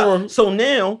confused they got. on- So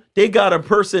now they got a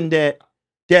person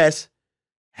that's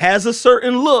has a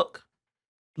certain look,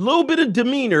 little bit of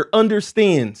demeanor,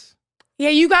 understands. Yeah,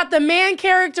 you got the man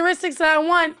characteristics that I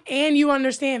want, and you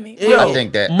understand me. Yo, I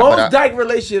think that Most dyke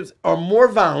relationships are more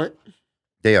violent.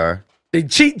 they are. They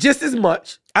cheat just as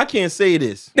much. I can't say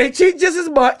this. They cheat just as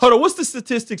much. Hold on, what's the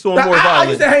statistics on Now, more I violent?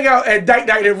 used to hang out at dyke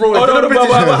night and ruin. Oh, no,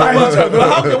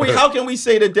 but how can we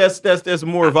say that that's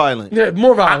more violent? Yeah,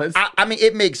 more violence. I mean,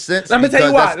 it makes sense. Let me tell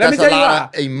you because why. Let me that's tell a you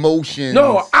lot why. of emotions.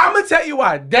 No, I'm gonna tell you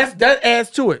why. That adds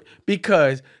to it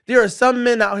because there are some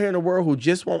men out here in the world who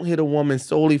just won't hit a woman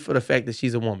solely for the fact that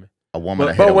she's a woman. a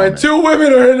woman. But when two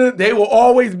women are in it, they will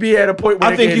always be at a point where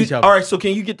I they think can hit each other. all right, so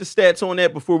can you get the stats on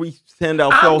that before we send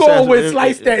out I'm false going ads? with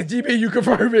slice stats. GP, you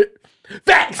confirm it.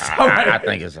 Facts. I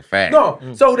think it's a fact. No,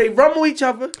 so they rumble each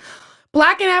other.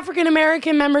 Black and African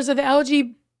American members of the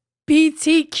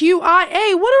LGBTQIA.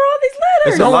 What are all these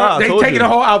letters? It's a lot. I They told taking you. the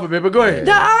whole alphabet, but go ahead.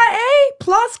 The IA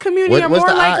plus community are What's more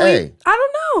the likely. IA? I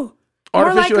don't know. More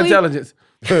Artificial likely- intelligence.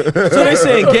 So they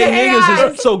saying gay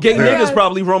niggas AIs. so gay Yeah. niggas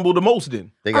probably rumble the most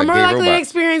then. They Are got more gay likely to robots.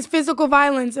 experience physical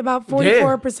violence. About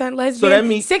 44% lesbian. that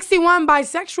means- 61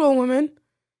 bisexual women.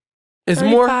 It's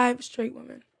more. 35 straight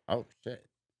women. Oh shit.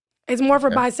 It's more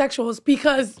for Yeah. bisexuals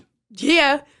because,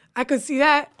 yeah, I could see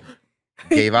that.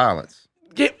 Gay violence.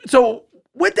 So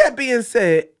with that being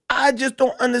said, I just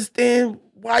don't understand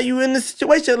why you in this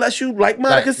situation unless you, like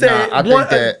Monica Like, said, nah, I want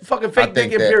think a that- fucking fake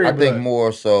dick and period. I think blood.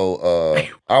 more so.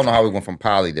 I don't know how we went from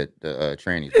poly to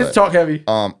trannies. It's But, talk heavy.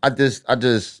 I just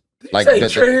like say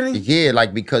tranny? yeah,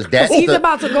 like because that's He's the,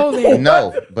 about to go there.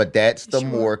 no, but that's the Sure.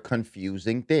 more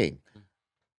confusing thing.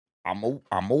 I'm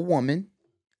a woman.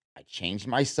 I changed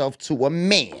myself to a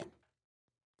man.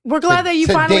 We're glad that you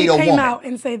to finally date a came woman. out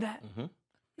and say that.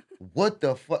 What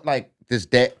the fuck? Like,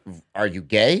 are you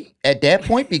gay at that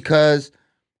point? Because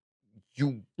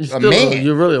you You're a still man.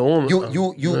 You're really a woman. You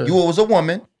was a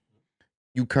woman.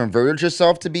 You converted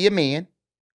yourself to be a man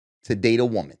to date a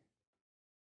woman.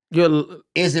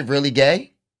 Is it really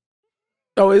gay?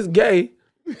 Oh, it's gay.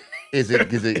 Is it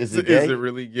gay? Is it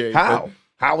really gay? How?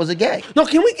 How is it gay? No,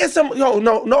 can we get some?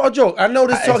 No, a joke. I know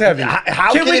this talk heavy.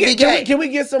 How can it be gay? Can we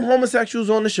get some homosexuals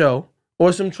on the show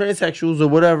or some transsexuals or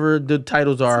whatever the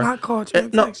titles are? It's not called No,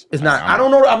 transsexual. it's not. I don't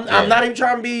know. I'm not even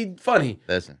trying to be funny.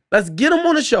 Listen, Let's get them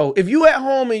on the show. If you at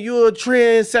home and you're a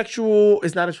transsexual,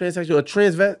 it's not a transsexual, a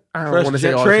transvest. I don't want to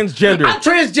say all this. Transgender.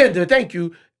 Transgender. Thank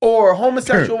you. Or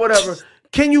homosexual, whatever.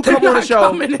 Can you come on the Not show?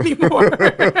 coming anymore.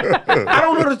 I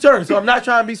don't know the term, so I'm not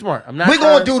trying to be smart. I'm not. we're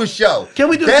gonna do the show. Can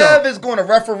we do the Dev show? is gonna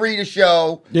referee the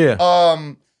show. Yeah.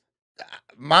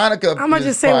 Monica. I'ma is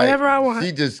just say probably- whatever I want.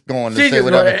 She just going to She say just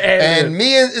whatever. gonna add And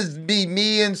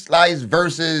me and Slice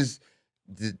versus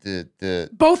the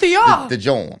Both of y'all. the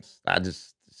Jones. I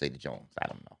just say the Jones. I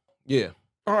don't know. Yeah.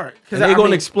 All right. And they're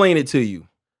going to explain it to you.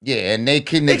 Yeah, and they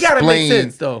can It gotta explain. make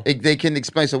sense, though. They can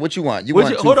explain. So what you want? You What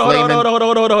want you- two hold on. flaming- It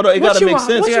What got to you make want?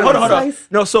 sense. What you Hold on. want, Slice?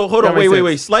 No, so hold Gotta on. make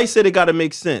Wait. sense. Slice said it got to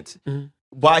make sense. Mhm.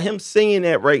 By him saying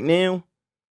that right now,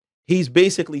 he's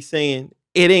basically saying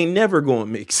it ain't never going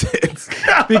to make sense.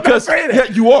 Because saying that.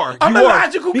 yeah, you are. I'm You a are.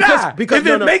 logical guy. Because If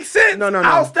it makes sense, No.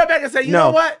 I'll step back and say, you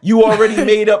know what? You already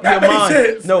made up your That makes mind.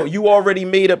 sense. No, you already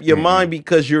made up your mind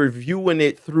because you're viewing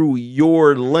it through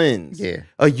your lens. Yeah.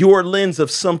 Your lens of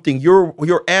something. You're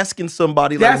asking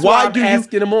somebody That's like, why why I'm do you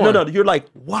asking them on. No, you're like,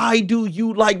 why do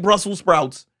you like Brussels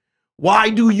sprouts?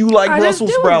 Why do you like I just Brussels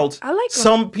do. sprouts? I like 'em.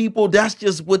 Some people, that's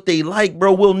just what they like,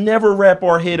 bro. We'll never wrap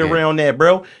our head around that,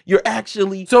 bro. You're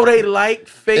actually So they like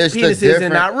fake It's the penises and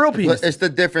difference- not real but penises. It's the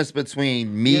difference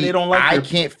between me. Yeah, they don't like I their-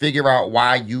 can't figure out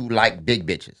why you like big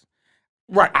bitches.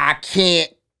 Right. I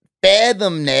can't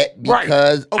fathom that Right.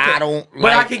 because Okay. I don't.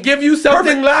 But I can give you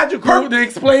something logical to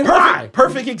explain why.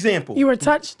 perfect example. You were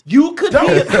touched? You could be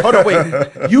hold on,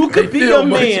 wait. You could be feel a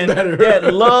much man better.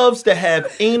 that loves to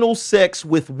have anal sex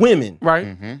with women,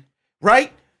 Right?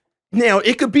 right? Now,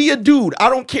 it could be a dude. I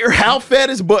don't care how fat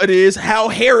his butt is, how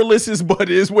hairless his butt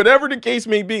is, whatever the case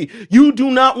may be. You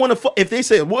do not want to if they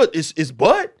say, "What is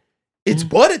butt?" It's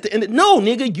butt at the end. No,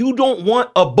 nigga, you don't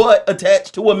want a butt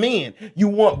attached to a man. You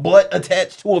want butt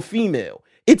attached to a female.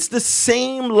 It's the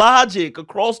same logic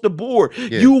across the board.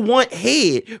 You want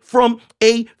head from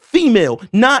a female,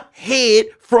 not head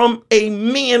from a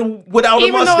man without a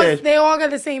Even though mustache. they all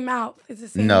got the same mouth. It's the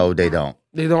same. No, they don't.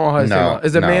 They don't all have the same No, mouth.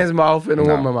 It's a no. man's mouth and a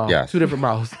No, woman's mouth. yes. Two different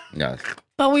mouths. Yes.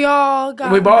 But we all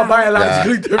got. We all mouths.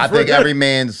 biologically I different. think every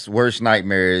man's worst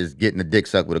nightmare is getting a dick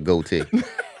sucked with a goatee.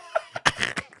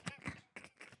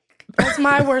 That's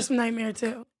my worst nightmare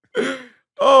too.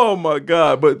 Oh my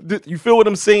God! But you feel what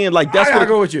I'm saying? Like that's I gotta what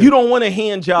go with you. You don't want a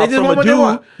hand job They just from want a what they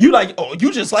want. dude. You like, oh,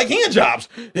 you just like hand jobs.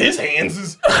 His hands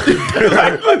is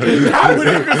How would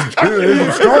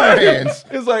it Strong hands.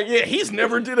 It's like, yeah, he's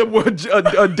never did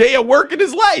a day of work in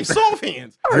his life. Soft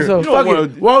hands. So You don't fuck wanna-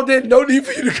 it. Well, then no need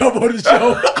for you to come on the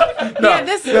show. Yeah,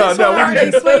 this one already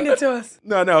explained it to us.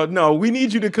 No. We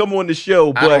need you to come on the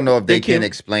show. But I don't know if they can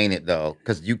explain it though,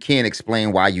 because you can't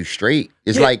explain why you straight.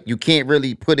 It's like you can't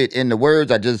really put it in the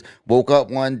words. I just woke up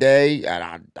one day and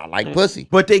I like pussy.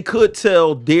 But they could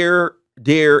tell their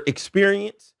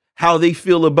experience, how they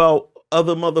feel about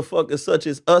other motherfuckers such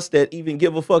as us that even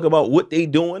give a fuck about what they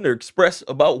doing or express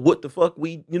about what the fuck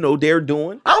they're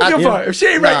doing. I don't give a fuck. If she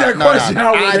ain't write that question,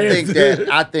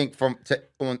 I think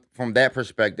from that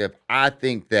perspective, I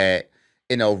think that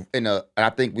I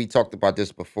think we talked about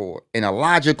this before. In a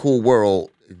logical world,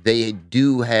 they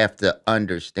do have to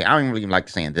understand. I don't even like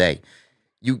saying they.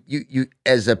 You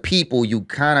as a people, you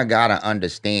kind of gotta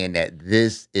understand that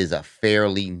this is a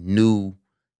fairly new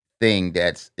thing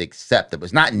that's acceptable.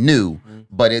 It's not new,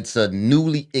 but it's a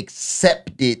newly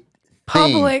accepted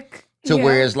Public. thing to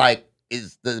where it's like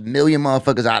it's the million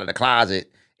motherfuckers out of the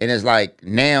closet, and it's like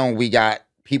now we got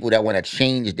people that want to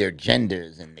change their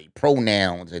genders and their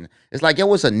pronouns, and it's like,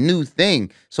 yo, it's a new thing.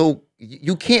 So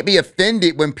you can't be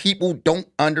offended when people don't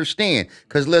understand.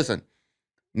 Because listen,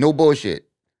 no bullshit.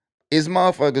 It's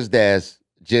motherfuckers that's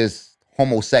just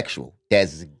homosexual,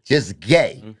 that's just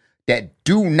gay, that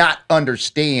do not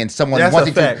understand someone That's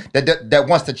wanting a fact. that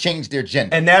wants to change their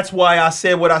gender. And that's why I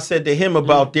said what I said to him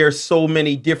about there's so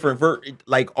many different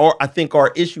I think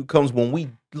our issue comes when we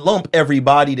lump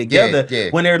everybody together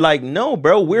when they're like, no,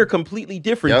 bro, we're completely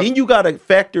different. Then you got to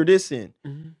factor this in.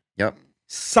 Yep.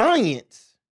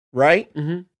 Science, right,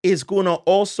 is going to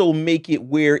also make it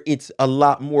where it's a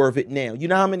lot more of it now. You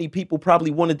know how many people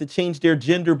probably wanted to change their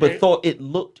gender but thought it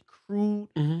looked crude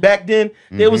back then?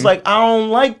 They was like, I don't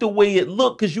like the way it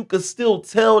looked, because you could still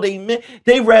tell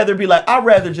they rather be like, I'd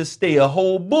rather just stay a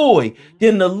whole boy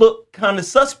than to look kind of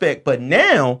suspect. But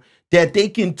now that they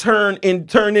can turn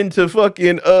into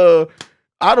fucking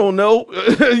I don't know,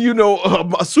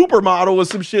 a supermodel or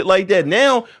some shit like that.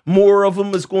 Now more of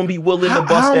them is going to be willing to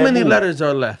bust How that many move. letters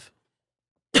are left?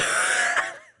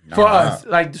 For us,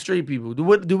 like the street people, do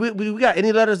we got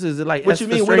any letters? Is it like What you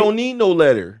mean? We don't need no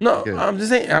letter. No, I'm just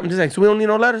saying. So we don't need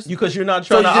no letters. Because you're not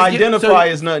trying to identify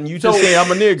as nothing. You just say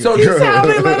I'm a nigga. So You said how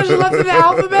many letters are left in the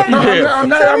alphabet? No, I'm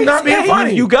not being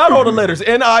funny. You got all the letters.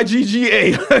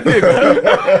 N-I-G-G-A. Can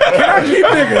I keep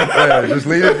nigga? Yeah, just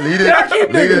lead it. Can I keep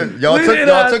nigga?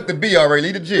 Y'all took the B already.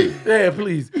 Lead the G. Yeah,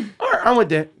 please. All right, I'm with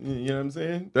that. You know what I'm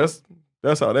saying?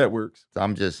 That's how that works. So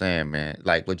I'm just saying, man.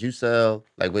 Like, would you sell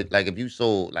if you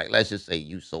sold, like, let's just say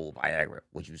you sold Viagra,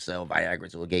 would you sell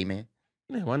Viagra to a gay man?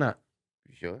 Yeah, why not?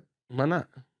 You sure? Why not?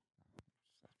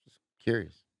 Just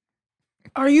curious.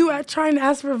 Are you trying to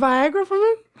ask for Viagra from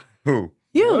him? Who?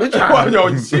 You. She trying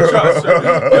to see if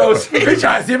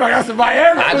I got some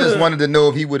Viagra. I just wanted to know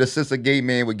if he would assist a gay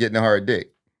man with getting a hard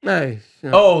dick. Nice.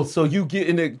 Oh, so you get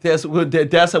in it? That's what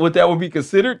that would be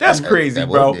considered? That's crazy, That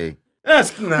bro. would be.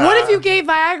 That's What if you gave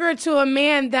Viagra to a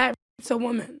man that a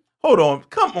woman? Hold on,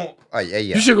 come on. Oh yeah.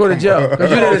 You should go to jail. You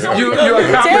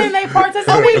Damn, they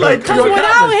participate. like- Because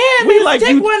without him, we his like dick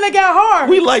you- wouldn't have got hard.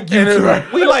 We like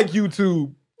YouTube. We like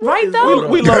YouTube. Right though?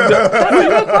 We love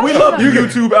that. We love the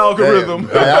YouTube algorithm.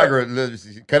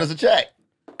 Viagra, cut us a check.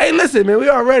 Hey, listen, man. We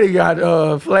already got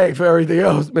flagged for everything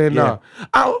else, man. Yeah.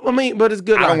 No, I mean, but it's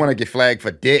good. I don't want to get flagged for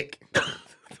dick.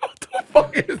 What the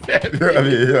fuck is that? I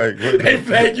mean, like, They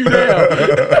flag you down. What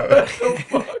the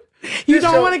fuck? You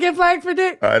don't want to get flagged for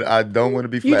dick? I don't want to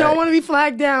be flagged. You don't want to be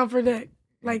flagged down for dick.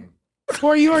 Like,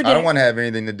 for your dick. I don't want to have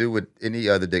anything to do with any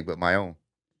other dick but my own.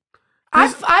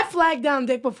 I flagged down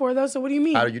dick before, though, so what do you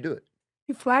mean? How do you do it?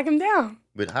 You flag him down.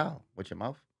 With how? With your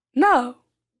mouth? No.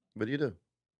 What do you do?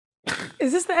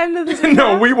 Is this the end of this?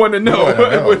 No, we want to know.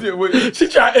 She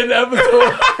tried to end the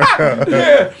episode.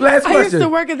 Yeah. Last I used to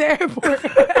question. work at the airport.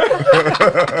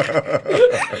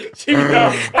 She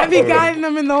know. I'd be guiding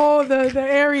them in the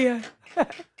area.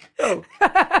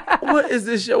 What is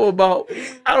this show about?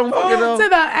 I don't fucking know. It's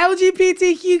about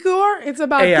LGBTQ core. It's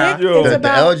about AI. dick. Yo. It's The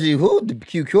about LG who? The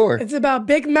Q Cure. it's about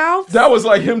big mouths. That was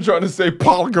like him trying to say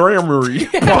polyamory.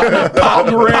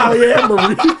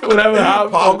 Polyamory. Whatever.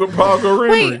 Polyamory.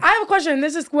 Wait, I have a question.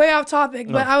 This is way off topic,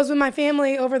 but I was with my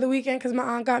family over the weekend because my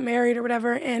aunt got married or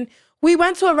whatever, and we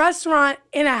went to a restaurant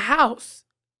in a house.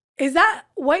 Is that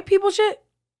white people shit?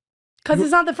 Because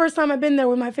it's not the first time I've been there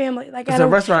with my family. Like It's at a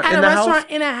restaurant at in a the restaurant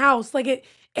house? in a house. Like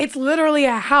it's literally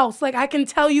a house. Like I can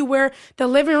tell you where the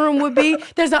living room would be.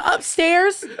 There's an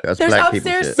upstairs. That's There's black people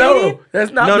upstairs shit. seating. No,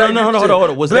 that's not. No, black people shit. hold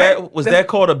on. Was Black- that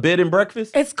called a bed and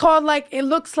breakfast? It's called like it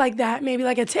looks like that. Maybe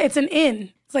like it's an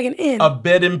inn. It's like an inn. A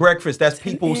bed and breakfast. That's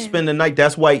people inn. spend the night.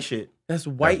 That's white shit. That's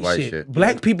white, white shit. shit.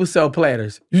 Black people sell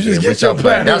platters. You Yeah, just we get sell your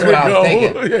platter. platters. That's what I was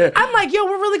and go. thinking. Yeah. I'm like, yo,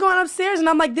 we're really going upstairs, and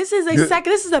I'm like, this is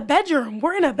this is a bedroom.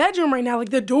 We're in a bedroom right now. Like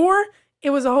the door,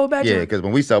 it was a whole bedroom. Yeah, because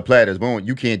when we sell platters,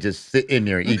 you can't just sit in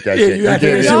there and eat that Yeah, shit. you have to-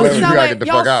 can't- Y'all you gotta get the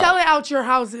y'all fuck out. sell it out your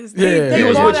houses. Yeah. They You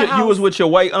was, bought with a your, house. you was with your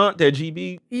white aunt that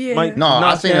GB. Yeah. Mike No,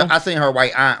 knocked down? I seen her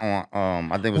white aunt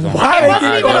on I think it was on Why? It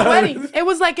wasn't even a God. wedding. It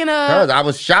was like in Cause a I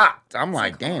was shocked. I'm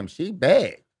like, damn, she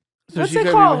bad. So what's she it could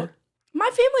be- called? My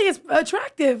family is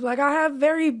attractive. Like I have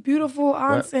very beautiful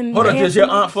aunts and Hold on, does your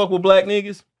handsome aunt fuck with black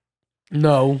niggas?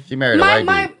 No. She married a my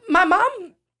white dude.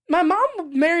 my mom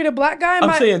married a black guy.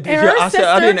 I'm saying, her I said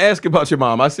I didn't ask about your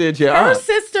mom. I said your Her aunt.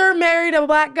 sister married a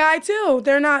black guy too.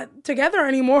 They're not together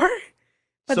anymore.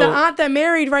 But the So- aunt that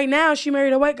married right now, she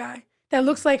married a white guy that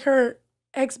looks like her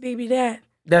ex-baby dad.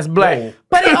 That's black. Whoa.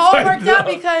 But it all worked out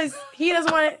because he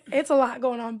doesn't want it. It's a lot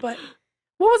going on. But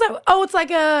what was that? Oh, it's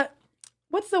like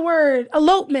what's the word?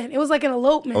 Elopement. It was like an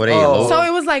elopement. Oh, they Oh. elope. So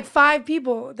it was like 5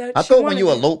 people that I she thought when wanted you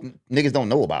to- elope, niggas don't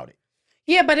know about it.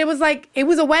 Yeah, but it was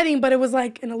a wedding, but it was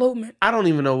like an elopement. I don't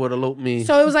even know what elope means.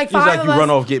 So it was like It's 5 like of you us. run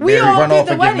off, get We married. all Run did off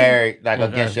the and wedding. get married, like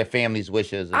against your family's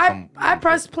wishes. Or I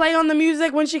pressed play on the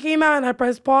music when she came out, and I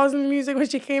pressed pause on the music when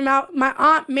she came out. My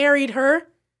aunt married her,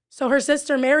 so her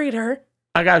sister married her.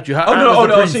 I got you. Oh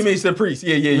no, she means the priest.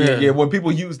 Yeah. When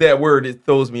people use that word, it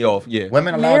throws me off. Yeah.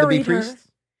 women allowed to be Married her. priests.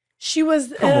 She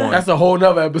was. Come on. That's a whole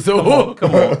nother episode.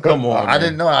 Come on. I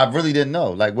didn't know. I really didn't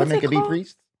know. Like women it could be called?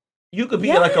 priests. You could be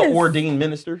like an Yes. ordained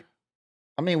minister.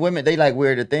 I mean, women they like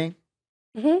wear the thing.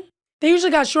 They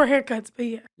usually got short haircuts, but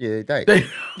yeah. Yeah, they dyke. They-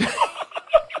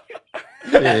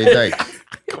 Yeah, they dyke.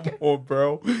 Come on,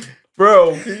 bro.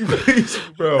 Bro, can you please,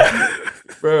 bro?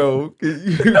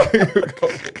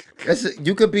 Can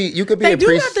You could be They a do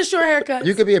priest. have the short haircuts.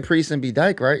 You could be a priest and be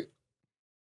dyke, right?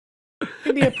 You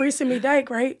could be a priest and be dyke,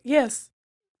 right? Yes.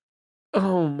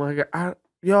 Oh my god.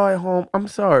 Y'all at home, I'm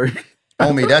sorry.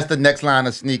 Homie, that's the next line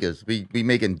of sneakers. We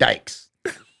making dykes.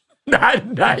 Not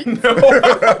night. No.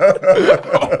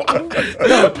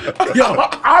 Yo,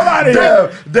 I'm out of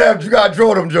here. Damn, you gotta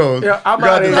draw them, Jones. Yeah, I'm you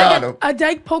gotta outta here. design Like them. a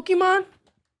dyke Pokemon?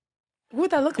 What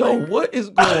would that look Yo, like? what is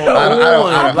going I don't- on?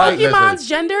 I Are don't like- Pokemon's listen.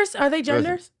 genders? Are they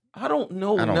genders? I don't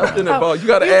know I don't nothing know. about. You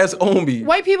gotta ask Ombi.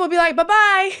 White people be like,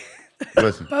 bye-bye.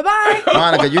 Listen, Bye-bye.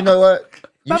 Monica, you know what?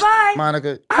 Bye-bye.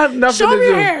 Monica, I have nothing Show to me do.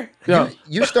 your hair. Yo,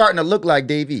 you starting to look like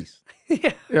Dave East.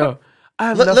 yo, I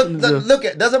have Look, nothing to do. look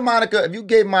at doesn't Monica? If you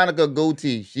gave Monica a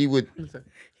goatee, she would.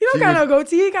 He don't got no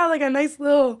goatee. He got like a nice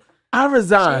little... I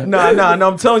resign. Nah.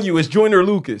 I'm telling you, it's Joyner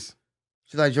Lucas.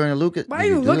 She's like Joyner Lucas. Why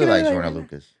you do looking look at like me like Joyner that?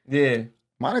 Lucas? Yeah.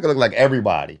 Monica look like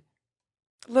everybody.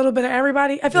 little bit of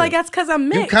everybody. I feel like that's because I'm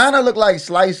mixed. You kind of look like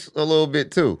Slice a little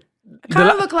bit too. kind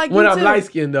of look like when you I'm too. light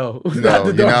skinned though. No,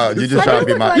 you just trying to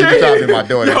be my, You you just trying to be my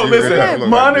daughter. Yo, You really listen, look like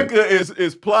Monica this.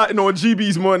 is plotting on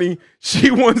GB's money.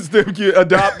 She wants to get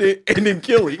adopted and then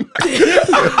kill him.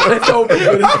 Let's open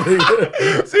for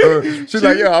this nigga. She's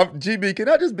like, yo, GB, can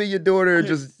I just be your daughter and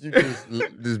just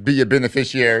be your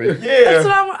beneficiary? That's Yeah.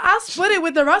 what I want. I'll split it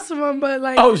with the rest of them, but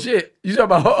like, Oh shit! You talking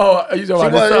about? You She talking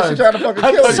about was the she son? trying to fucking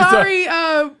I kill thought you. sorry. What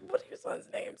are your sons'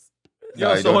 names? Yo,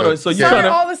 Nah, so don't hold know. on. So you Sorry,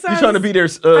 trying all the to sons. you trying to be their I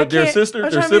their can't- sister,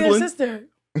 I'm their trying to be sibling? their sister.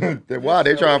 Why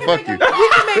they trying to fuck you? We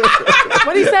can make.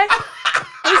 What do you say? What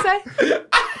do you say? What do you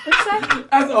say?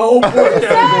 That's a whole point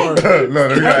category. No,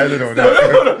 you gotta edit on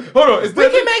that. Hold on. Is We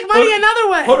that- can make money another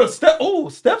way. Hold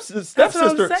on. Stepsister That's what I'm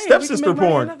saying. We can stepsister make money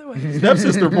porn. another way.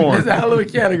 Stepsister It's porn. a hell of a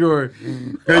category.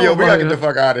 Hey, yo, we my gotta get the God.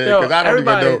 fuck out of here Yo, because I don't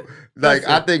everybody- even know. Like,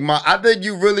 I think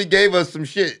you really gave us some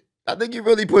shit. I think you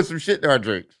really put some shit in our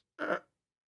drinks.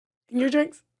 In your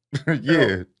drinks?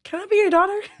 Yeah. Can I be your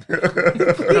daughter?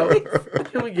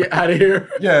 Can we get out of here?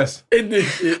 Yes. In this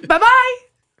shit. Bye bye.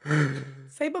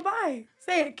 Say bye bye.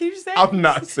 Say it. Can you just say it? I'm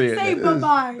not saying Say that. bye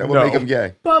bye. That would No. make him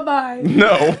gay. Bye bye.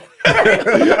 No.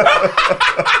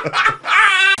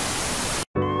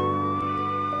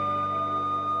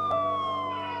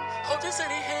 Hope the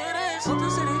city haters. Hope the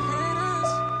city haters.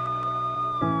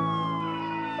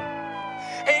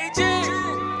 AJ.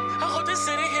 I hope the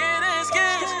city haters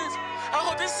get. I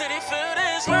hope the city feel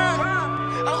this. I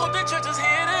hope the churches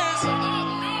hear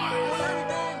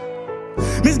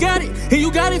this. got it, and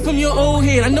you got it from your old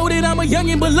head. I know that I'm a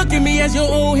youngin', but look at me as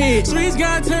your old head. Streets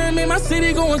got turned, man, my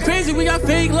city going crazy. We got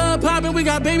fake love poppin', we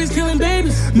got babies killing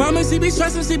babies. Mama, she be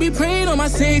stressing, she be praying on my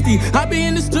safety. I be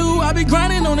in the stew, I be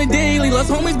grinding on the daily. Lost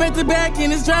homies back to back,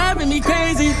 and it's driving me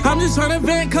crazy. I'm just tryna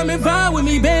vent, come and vibe with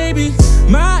me, baby.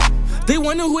 They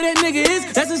wonder who that nigga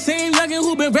is. That's the same youngin'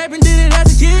 who been rapping, did it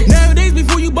as a kid. Nowadays,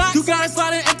 before you box, you gotta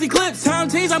slide in empty clips. Time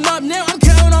change, I'm up now, I'm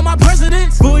counting on my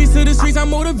presidents. Voice to the streets, I'm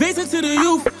motivation to the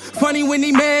youth. Funny when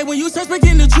they mad, when you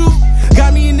suspecting the truth.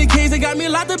 Got me in the cage, they got me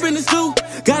locked up in the stew.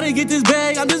 Gotta get this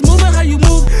bag, I'm just moving how you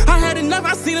move. I had enough,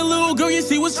 I seen a little girl, yeah,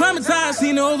 she was traumatized.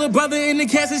 Seen her older brother in the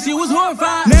casket, she was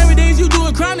horrified. Nowadays, you do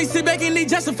a crime, they sit back and they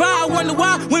justify. I wonder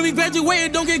why, when we graduate,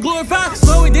 it don't get glorified.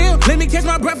 Slow it down, let me catch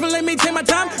my breath and let me take my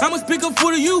time. I'ma speak up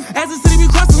for the youth, as the city we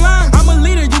cross the line. I'm a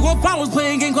leader, you gon' follow us,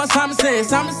 playing game called Simon Says.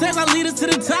 Simon Says I lead us to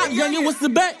the top, youngin', what's the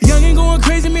bet? Youngin' going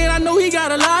crazy, man, I know he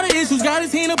got a lot of issues. Got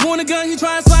his hand up on the gun, he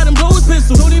try to slide and blow his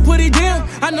pistol. Don't he put it down,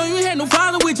 I know you had no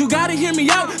father with you. Gotta hear me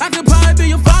out, I could probably be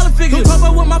your father figure. Don't talk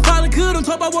about what my father could, don't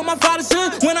talk about what my father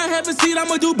should. When I have a seat,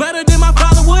 I'ma do better than my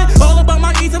father would. All about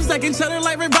my eats, I'm second cheddar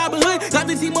like Red Robin Hood. Got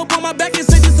the team up on my back and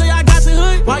say I got the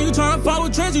hood. Why you tryna follow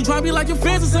trends, you tryna be like your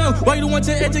friends or something? Why you don't want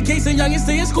your education, young and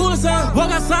stay in school or something?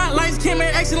 Walk outside, lights, camera,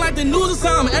 action like the news or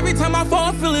something. Every time I fall,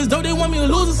 I feel as though they want me to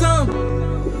lose or something.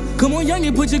 Come on,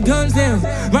 youngin', put your guns down.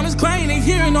 Mama's crying, they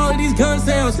hearing all of these gun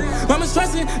sounds. Mama's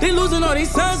stressing, they losing all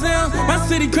these sons now. My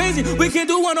city crazy, we can't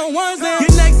do one-on-ones now.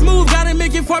 Your next move, gotta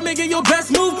make it far, make it your best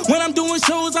move. When I'm doing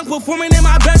shows, I'm performing in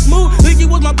my best mood. Leaky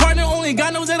was my partner, only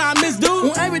God knows that I miss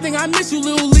dude. On everything, I miss you,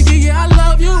 little Leaky, yeah, I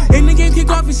love you. In the game, kick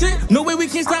off and shit, no way we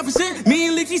can't stop for shit. Me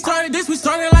and Leaky started this, we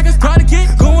started like a starter kid.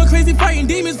 Going crazy, fighting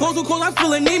demons, flows so cold, I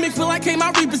feel anemic. Feel like came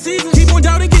out reaping season. Keep on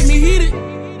down and get me heated.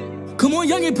 Come on,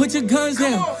 youngin', put your guns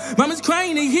down. Mama's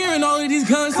crying, they hearing all of these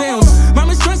gun sounds.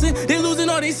 Mama's stressing, they losing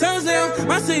all these sons now.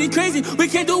 My city crazy, we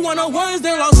can't do one-on-ones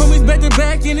now. Lost homies back to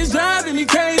back and it's driving me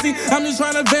crazy. I'm just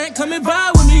trying to vent, come and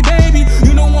vibe with me, baby.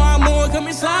 You know why I'm on, come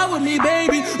and slide with me,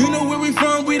 baby. You know where we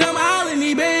from, we them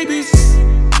island-y babies.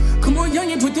 Come on,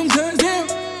 youngin', put them guns down.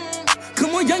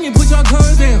 Come on, youngin', put your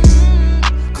guns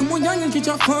down. Come on, youngin', get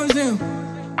your funds down.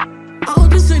 I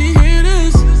hope the city hear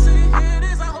this.